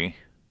glory.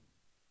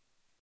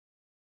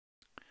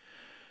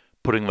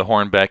 Putting the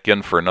horn back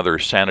in for another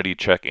sanity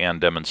check and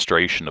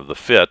demonstration of the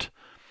fit.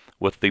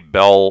 With the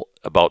bell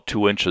about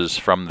 2 inches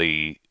from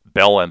the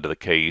bell end of the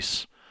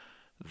case,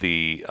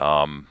 the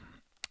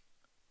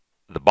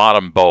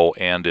bottom bow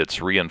and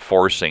its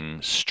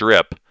reinforcing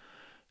strip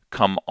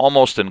come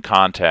almost in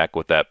contact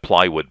with that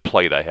plywood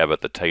plate I have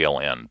at the tail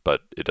end,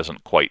 but it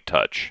doesn't quite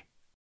touch.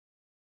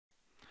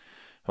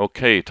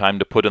 Okay, time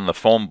to put in the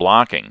foam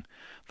blocking.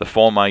 The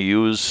foam I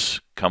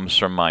use comes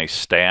from my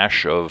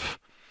stash of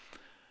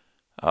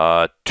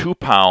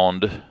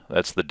 2-pound,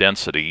 that's the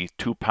density,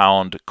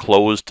 2-pound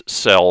closed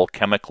cell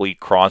chemically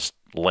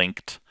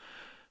cross-linked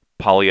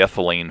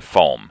polyethylene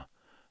foam.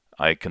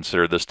 I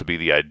consider this to be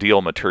the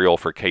ideal material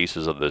for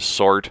cases of this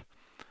sort.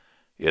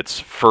 It's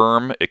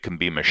firm, it can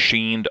be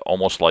machined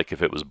almost like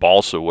if it was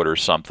balsa wood or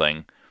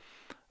something,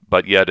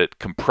 but yet it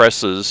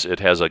compresses, it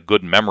has a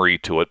good memory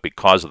to it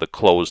because of the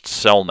closed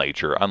cell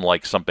nature,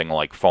 unlike something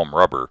like foam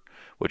rubber,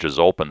 which is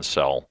open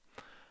cell.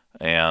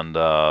 And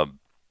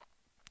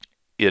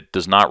it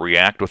does not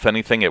react with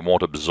anything, it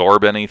won't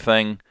absorb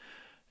anything,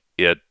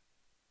 it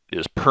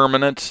is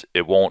permanent,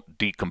 it won't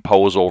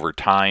decompose over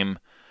time.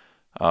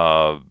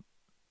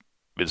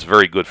 It's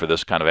very good for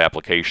this kind of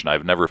application.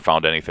 I've never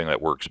found anything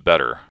that works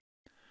better.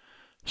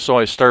 So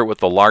I start with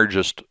the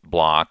largest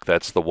block.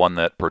 That's the one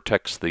that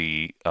protects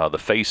the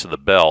face of the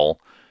bell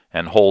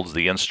and holds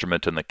the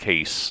instrument in the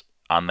case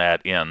on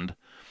that end.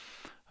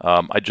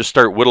 I just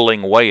start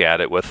whittling away at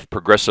it with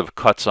progressive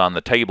cuts on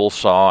the table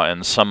saw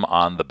and some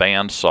on the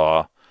band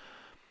saw,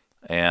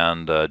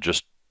 and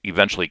just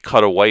eventually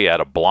cut away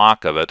at a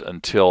block of it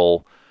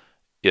until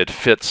it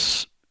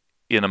fits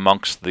in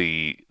amongst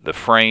the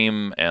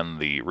frame and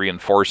the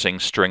reinforcing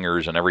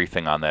stringers and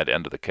everything on that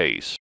end of the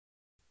case.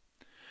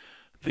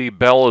 The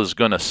bell is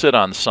going to sit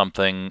on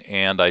something,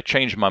 and I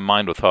changed my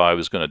mind with how I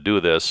was going to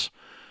do this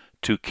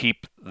to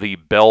keep the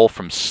bell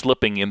from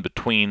slipping in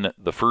between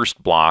the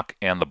first block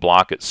and the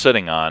block it's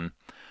sitting on.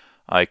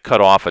 I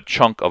cut off a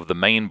chunk of the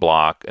main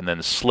block and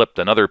then slipped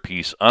another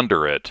piece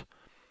under it.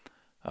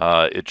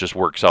 It just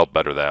works out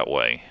better that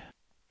way.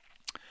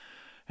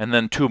 And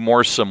then 2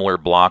 more similar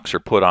blocks are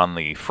put on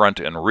the front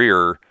and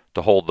rear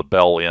to hold the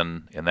bell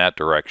in that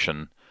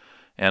direction.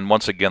 And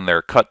once again,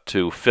 they're cut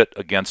to fit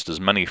against as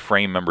many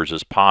frame members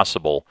as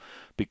possible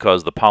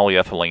because the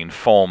polyethylene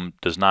foam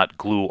does not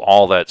glue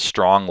all that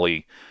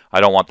strongly.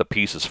 I don't want the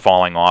pieces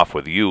falling off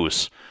with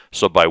use.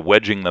 So by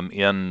wedging them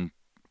in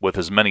with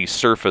as many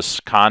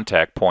surface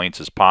contact points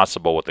as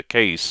possible with the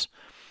case,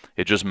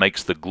 it just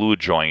makes the glue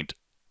joint,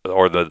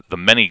 or the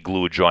many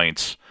glue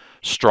joints,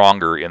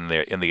 stronger in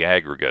the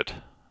aggregate.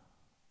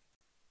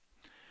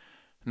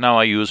 Now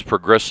I use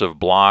progressive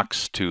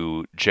blocks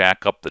to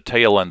jack up the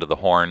tail end of the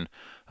horn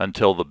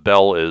until the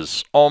bell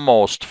is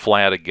almost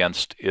flat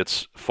against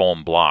its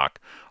foam block.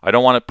 I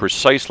don't want it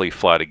precisely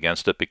flat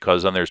against it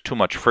because then there's too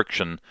much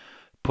friction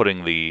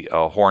putting the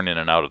horn in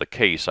and out of the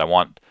case. I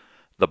want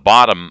the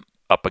bottom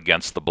up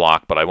against the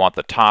block, but I want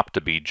the top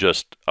to be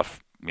just a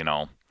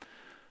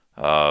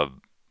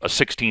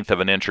 1/16 of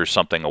an inch or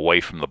something away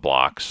from the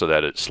block so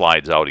that it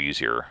slides out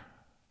easier.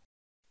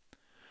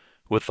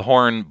 With the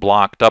horn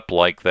blocked up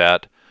like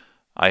that,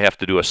 I have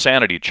to do a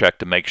sanity check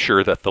to make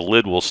sure that the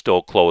lid will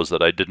still close,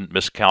 that I didn't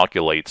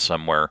miscalculate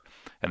somewhere.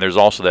 And there's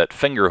also that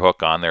finger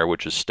hook on there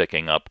which is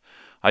sticking up.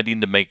 I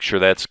need to make sure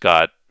that's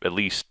got at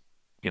least,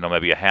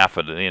 maybe a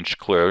 1/2 inch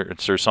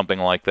clearance or something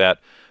like that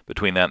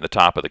between that and the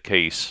top of the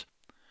case.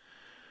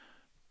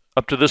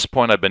 Up to this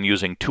point I've been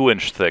using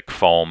 2-inch thick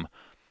foam,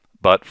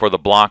 but for the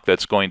block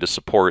that's going to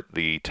support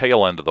the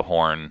tail end of the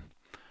horn,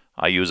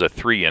 I use a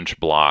 3-inch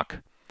block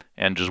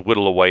and just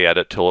whittle away at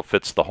it till it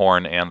fits the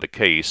horn and the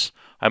case.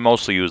 I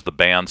mostly use the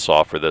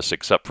bandsaw for this,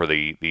 except for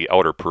the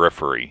outer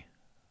periphery.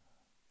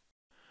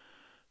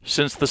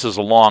 Since this is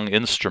a long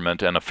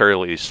instrument and a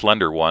fairly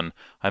slender one,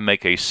 I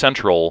make a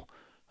central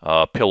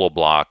pillow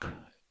block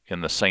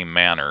in the same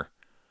manner.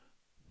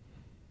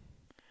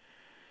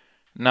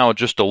 Now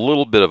just a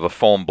little bit of a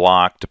foam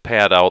block to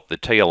pad out the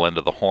tail end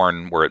of the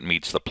horn where it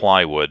meets the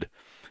plywood.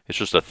 It's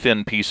just a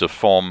thin piece of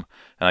foam,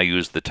 and I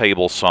use the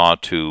table saw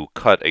to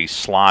cut a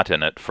slot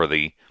in it for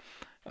the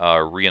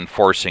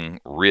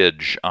reinforcing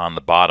ridge on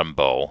the bottom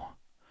bow,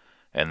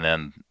 and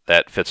then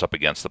that fits up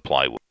against the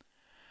plywood.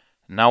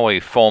 Now a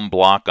foam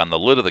block on the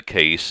lid of the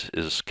case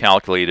is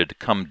calculated to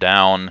come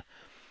down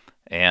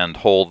and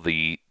hold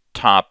the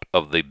top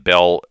of the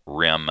bell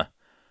rim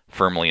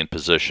firmly in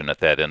position at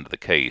that end of the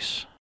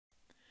case.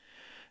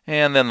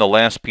 And then the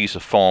last piece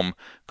of foam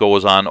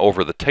goes on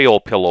over the tail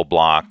pillow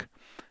block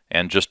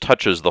and just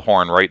touches the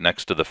horn right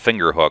next to the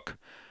finger hook,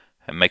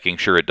 and making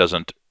sure it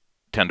doesn't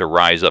tend to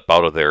rise up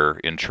out of there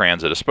in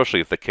transit,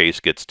 especially if the case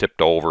gets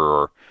tipped over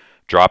or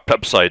dropped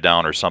upside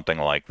down or something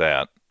like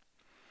that.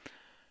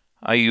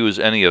 I use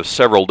any of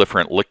several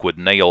different liquid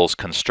nails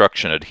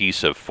construction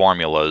adhesive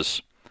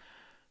formulas,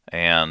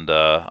 and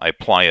I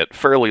apply it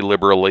fairly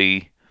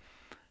liberally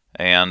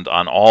and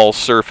on all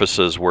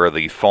surfaces where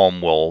the foam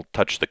will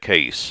touch the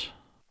case.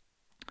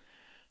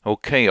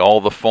 Okay, all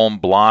the foam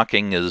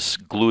blocking is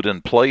glued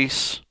in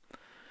place,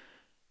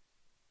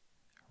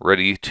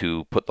 ready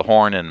to put the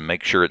horn in and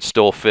make sure it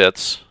still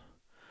fits.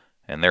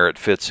 And there it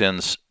fits in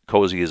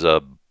cozy as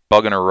a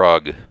bug in a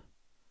rug.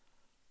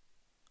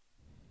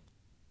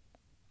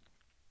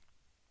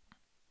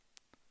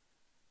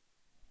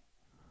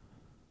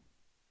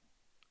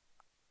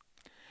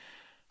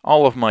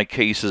 All of my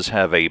cases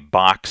have a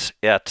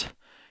boxette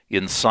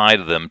inside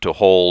of them to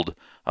hold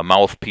a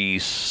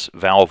mouthpiece,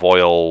 valve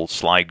oil,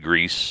 slide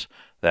grease,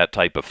 that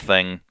type of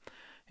thing.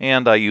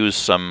 And I use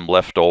some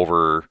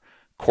leftover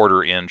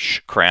 1/4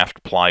 inch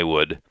craft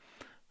plywood.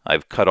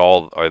 I've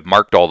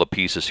marked all the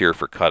pieces here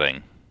for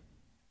cutting.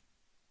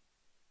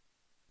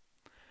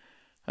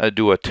 I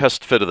do a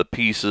test fit of the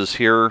pieces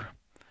here,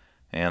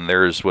 and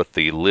there's with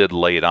the lid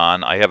laid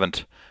on. I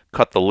haven't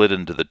cut the lid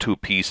into the 2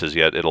 pieces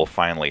yet. It'll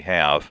finally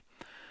have.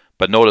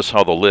 But notice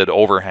how the lid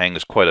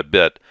overhangs quite a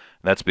bit.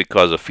 That's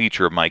because a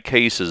feature of my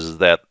case is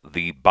that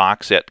the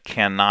boxette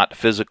cannot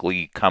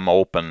physically come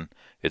open.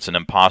 It's an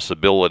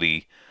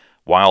impossibility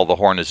while the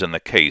horn is in the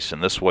case.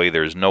 And this way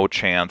there's no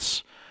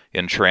chance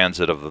in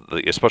transit of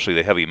especially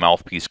the heavy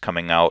mouthpiece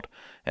coming out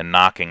and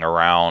knocking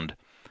around.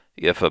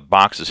 If a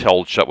box is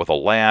held shut with a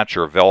latch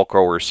or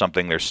Velcro or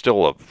something, there's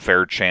still a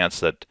fair chance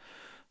that,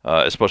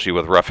 especially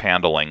with rough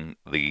handling,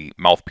 the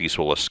mouthpiece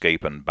will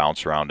escape and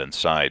bounce around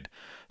inside.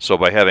 So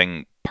by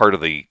having part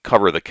of the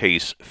cover of the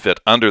case fit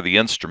under the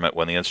instrument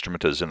when the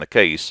instrument is in the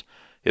case,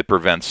 it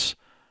prevents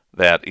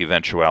that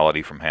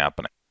eventuality from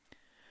happening.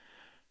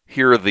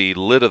 Here the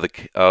lid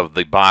of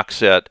the box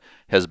set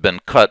has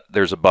been cut.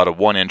 There's about a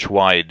 1-inch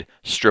wide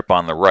strip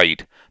on the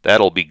right.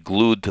 That'll be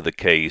glued to the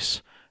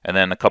case, and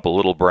then a couple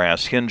little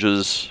brass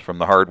hinges from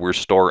the hardware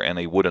store and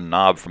a wooden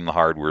knob from the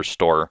hardware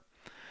store.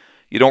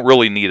 You don't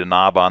really need a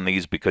knob on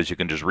these because you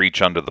can just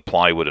reach under the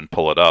plywood and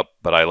pull it up,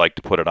 but I like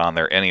to put it on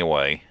there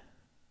anyway.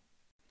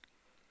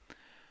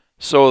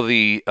 So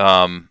the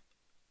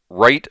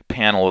right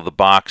panel of the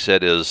box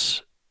set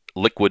is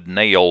liquid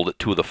nailed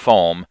to the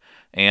foam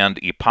and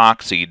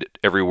epoxied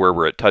everywhere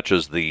where it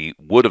touches the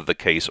wood of the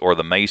case or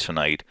the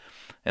masonite,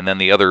 and then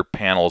the other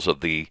panels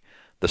of the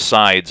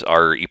sides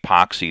are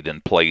epoxied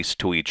in place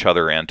to each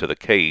other and to the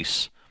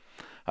case.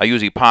 I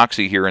use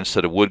epoxy here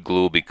instead of wood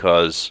glue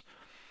because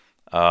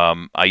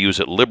I use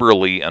it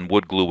liberally, and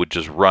wood glue would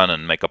just run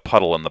and make a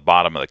puddle in the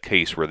bottom of the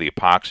case where the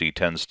epoxy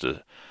tends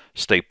to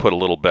stay put a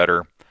little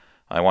better.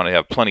 I want to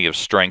have plenty of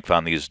strength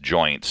on these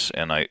joints,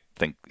 and I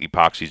think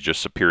epoxy is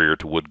just superior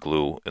to wood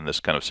glue in this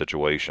kind of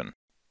situation.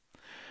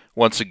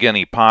 Once again,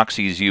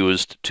 epoxy is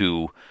used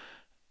to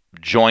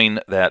join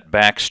that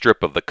back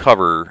strip of the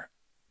cover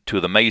to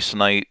the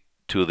masonite,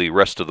 to the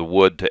rest of the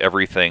wood, to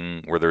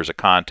everything where there's a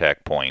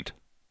contact point.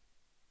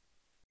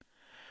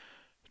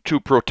 To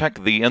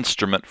protect the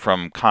instrument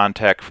from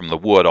contact from the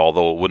wood,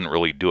 although it wouldn't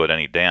really do it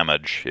any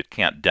damage, it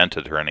can't dent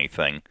it or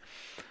anything,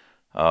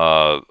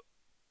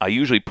 I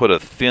usually put a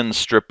thin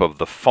strip of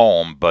the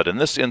foam, but in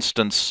this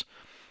instance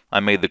I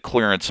made the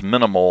clearance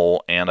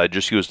minimal, and I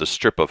just used a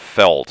strip of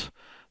felt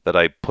that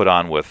I put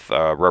on with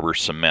rubber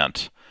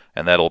cement,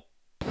 and that'll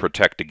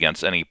protect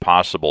against any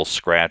possible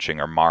scratching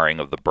or marring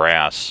of the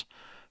brass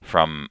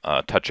from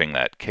touching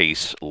that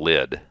case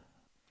lid.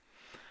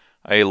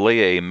 I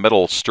lay a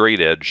metal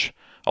straight edge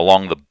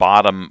along the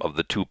bottom of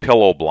the two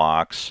pillow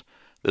blocks.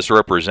 This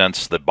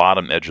represents the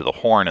bottom edge of the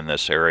horn in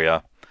this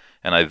area,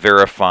 and I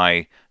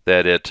verify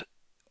that it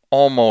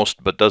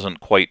almost but doesn't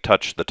quite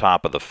touch the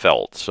top of the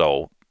felt,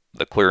 so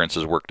the clearance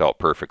has worked out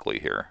perfectly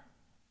here.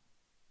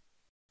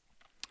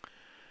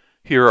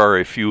 Here are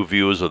a few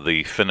views of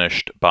the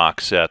finished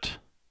box set.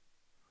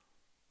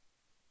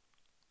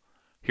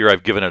 Here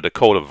I've given it a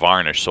coat of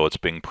varnish, so it's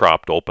being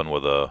propped open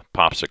with a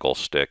popsicle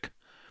stick.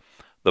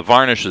 The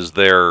varnish is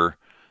there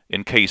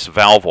in case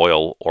valve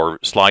oil or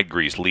slide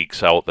grease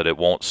leaks out, that it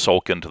won't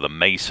soak into the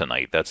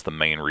masonite. That's the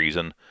main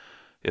reason.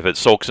 If it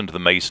soaks into the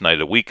masonite,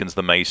 it weakens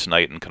the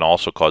masonite and can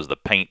also cause the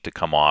paint to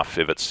come off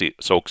if it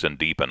soaks in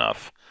deep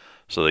enough.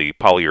 So the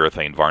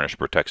polyurethane varnish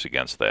protects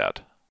against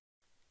that.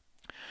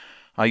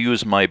 I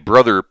use my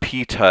Brother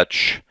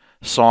P-Touch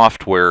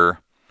software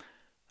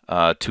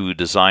to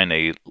design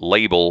a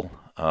label.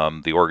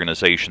 The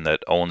organization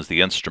that owns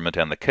the instrument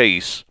and the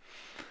case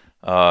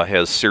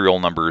has serial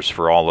numbers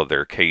for all of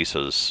their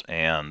cases,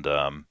 and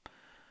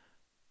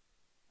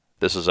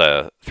this is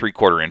a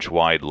 3/4 inch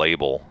wide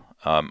label,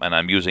 and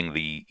I'm using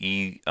the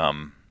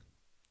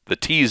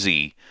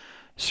TZ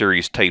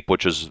series tape,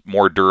 which is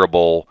more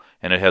durable,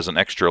 and it has an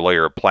extra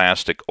layer of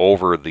plastic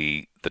over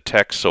the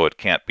text so it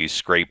can't be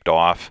scraped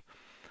off,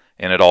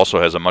 and it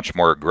also has a much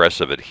more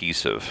aggressive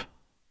adhesive.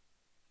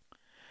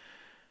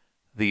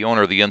 The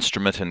owner of the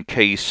instrument and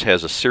case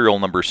has a serial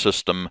number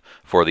system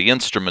for the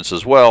instruments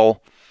as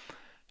well,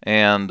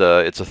 and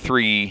it's a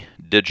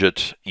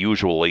 3-digit,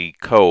 usually,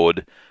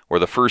 code, where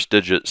the first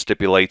digit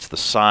stipulates the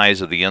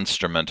size of the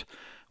instrument,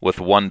 with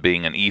 1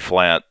 being an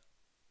E-flat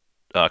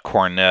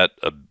cornet,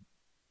 a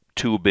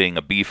 2 being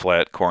a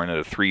B-flat cornet,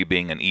 a 3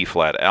 being an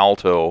E-flat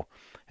alto,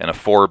 and a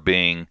 4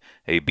 being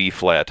a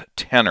B-flat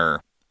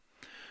tenor.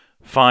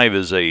 5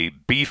 is a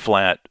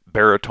B-flat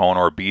baritone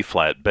or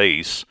B-flat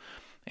bass,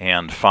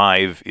 and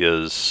 5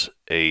 is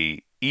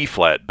a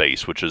E-flat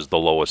bass, which is the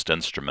lowest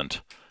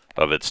instrument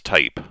of its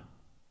type.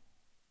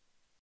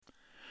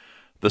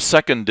 The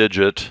second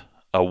digit,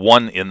 a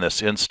 1 in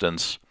this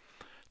instance,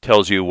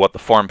 tells you what the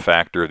form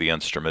factor of the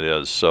instrument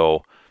is.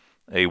 So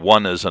a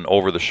 1 is an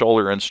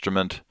over-the-shoulder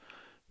instrument.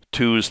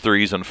 2s,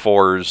 3s, and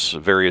 4s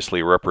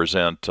variously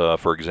represent,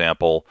 for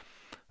example,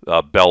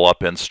 bell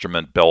up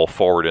instrument, bell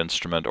forward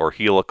instrument, or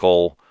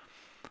helical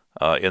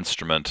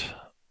instrument.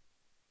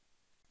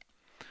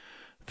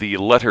 The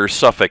letter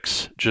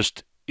suffix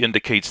just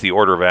indicates the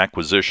order of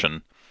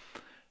acquisition,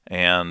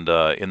 and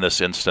in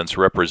this instance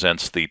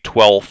represents the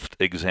 12th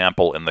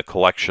example in the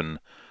collection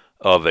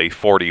of a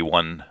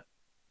 41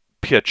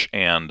 pitch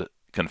and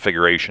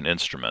configuration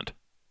instrument.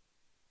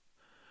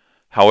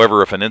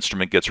 However, if an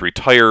instrument gets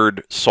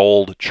retired,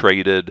 sold,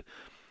 traded,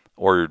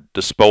 or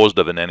disposed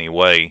of in any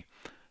way,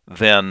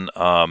 then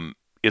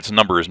its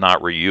number is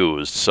not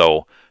reused.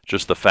 So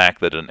just the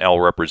fact that an L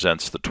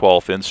represents the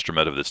 12th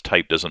instrument of this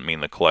type doesn't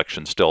mean the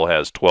collection still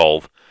has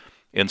 12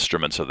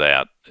 instruments of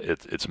that.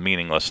 It's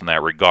meaningless in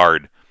that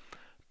regard.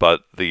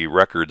 But the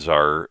records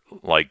are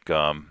like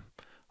a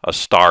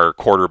star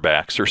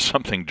quarterbacks or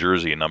something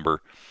jersey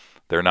number.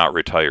 They're not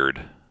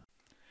retired.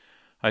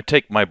 I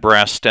take my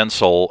brass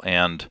stencil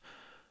and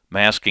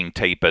masking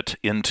tape it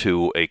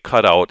into a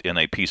cutout in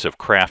a piece of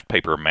craft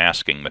paper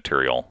masking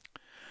material.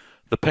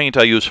 The paint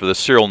I use for the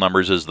serial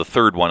numbers is the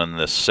 3rd one in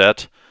this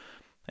set,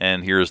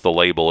 and here's the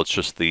label. It's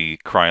just the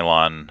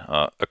Krylon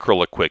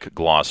Acrylic Quick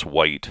Gloss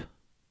White.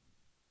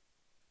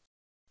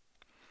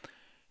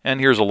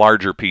 And here's a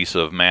larger piece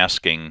of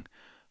masking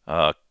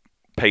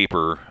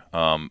paper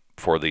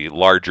for the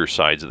larger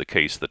sides of the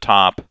case, the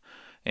top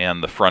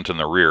and the front and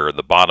the rear.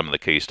 The bottom of the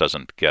case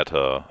doesn't get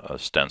a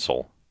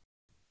stencil.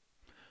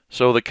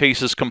 So the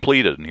case is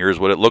completed, and here's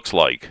what it looks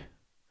like.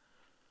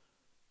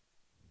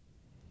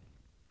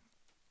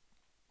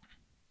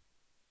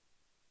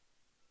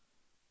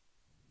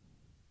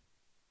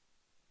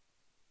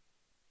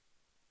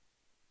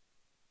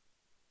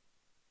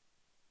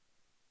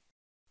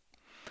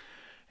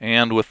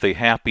 And with the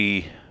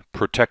happy,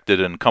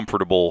 protected, and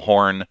comfortable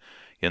horn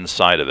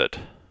inside of it.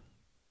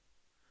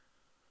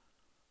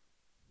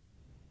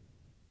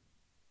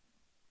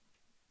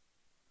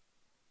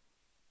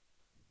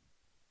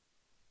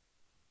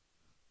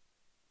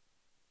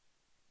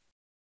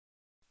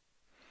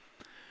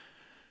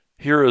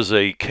 Here is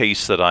a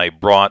case that I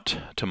brought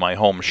to my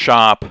home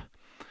shop,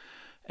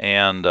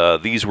 and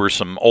these were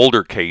some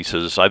older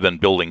cases. I've been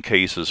building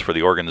cases for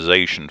the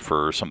organization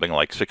for something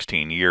like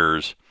 16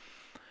 years,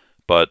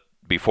 but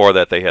before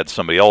that they had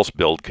somebody else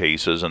build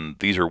cases, and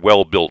these are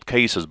well-built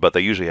cases, but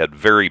they usually had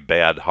very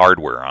bad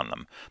hardware on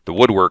them. The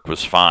woodwork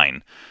was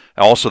fine.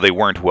 Also, they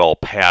weren't well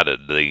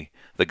padded. The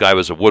guy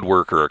was a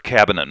woodworker, a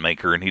cabinet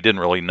maker, and he didn't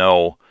really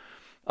know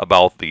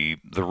about the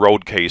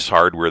road case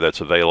hardware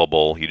that's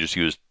available. He just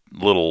used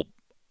little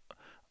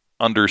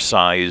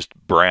undersized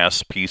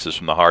brass pieces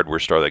from the hardware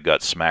store that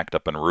got smacked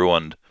up and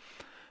ruined.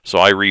 So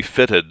I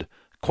refitted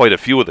quite a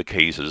few of the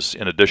cases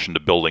in addition to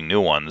building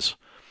new ones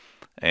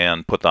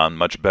and put on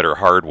much better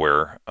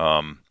hardware.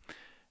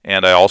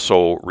 And I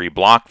also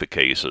reblocked the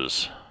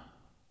cases.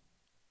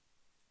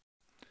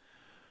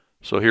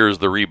 So here's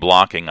the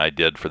reblocking I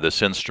did for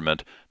this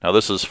instrument. Now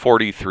this is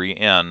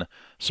 43N,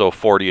 so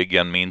 40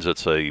 again means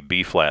it's a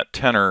B-flat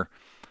tenor,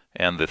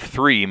 and the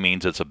 3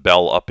 means it's a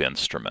bell-up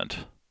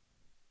instrument.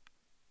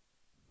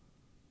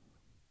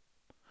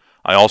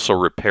 I also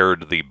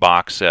repaired the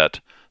box set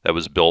that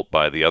was built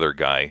by the other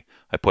guy.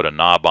 I put a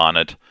knob on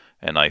it,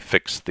 and I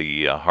fixed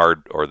the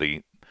hardware.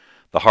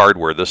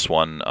 This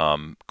one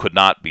could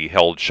not be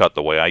held shut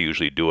the way I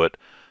usually do it,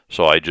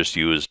 so I just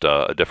used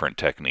a different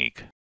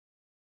technique.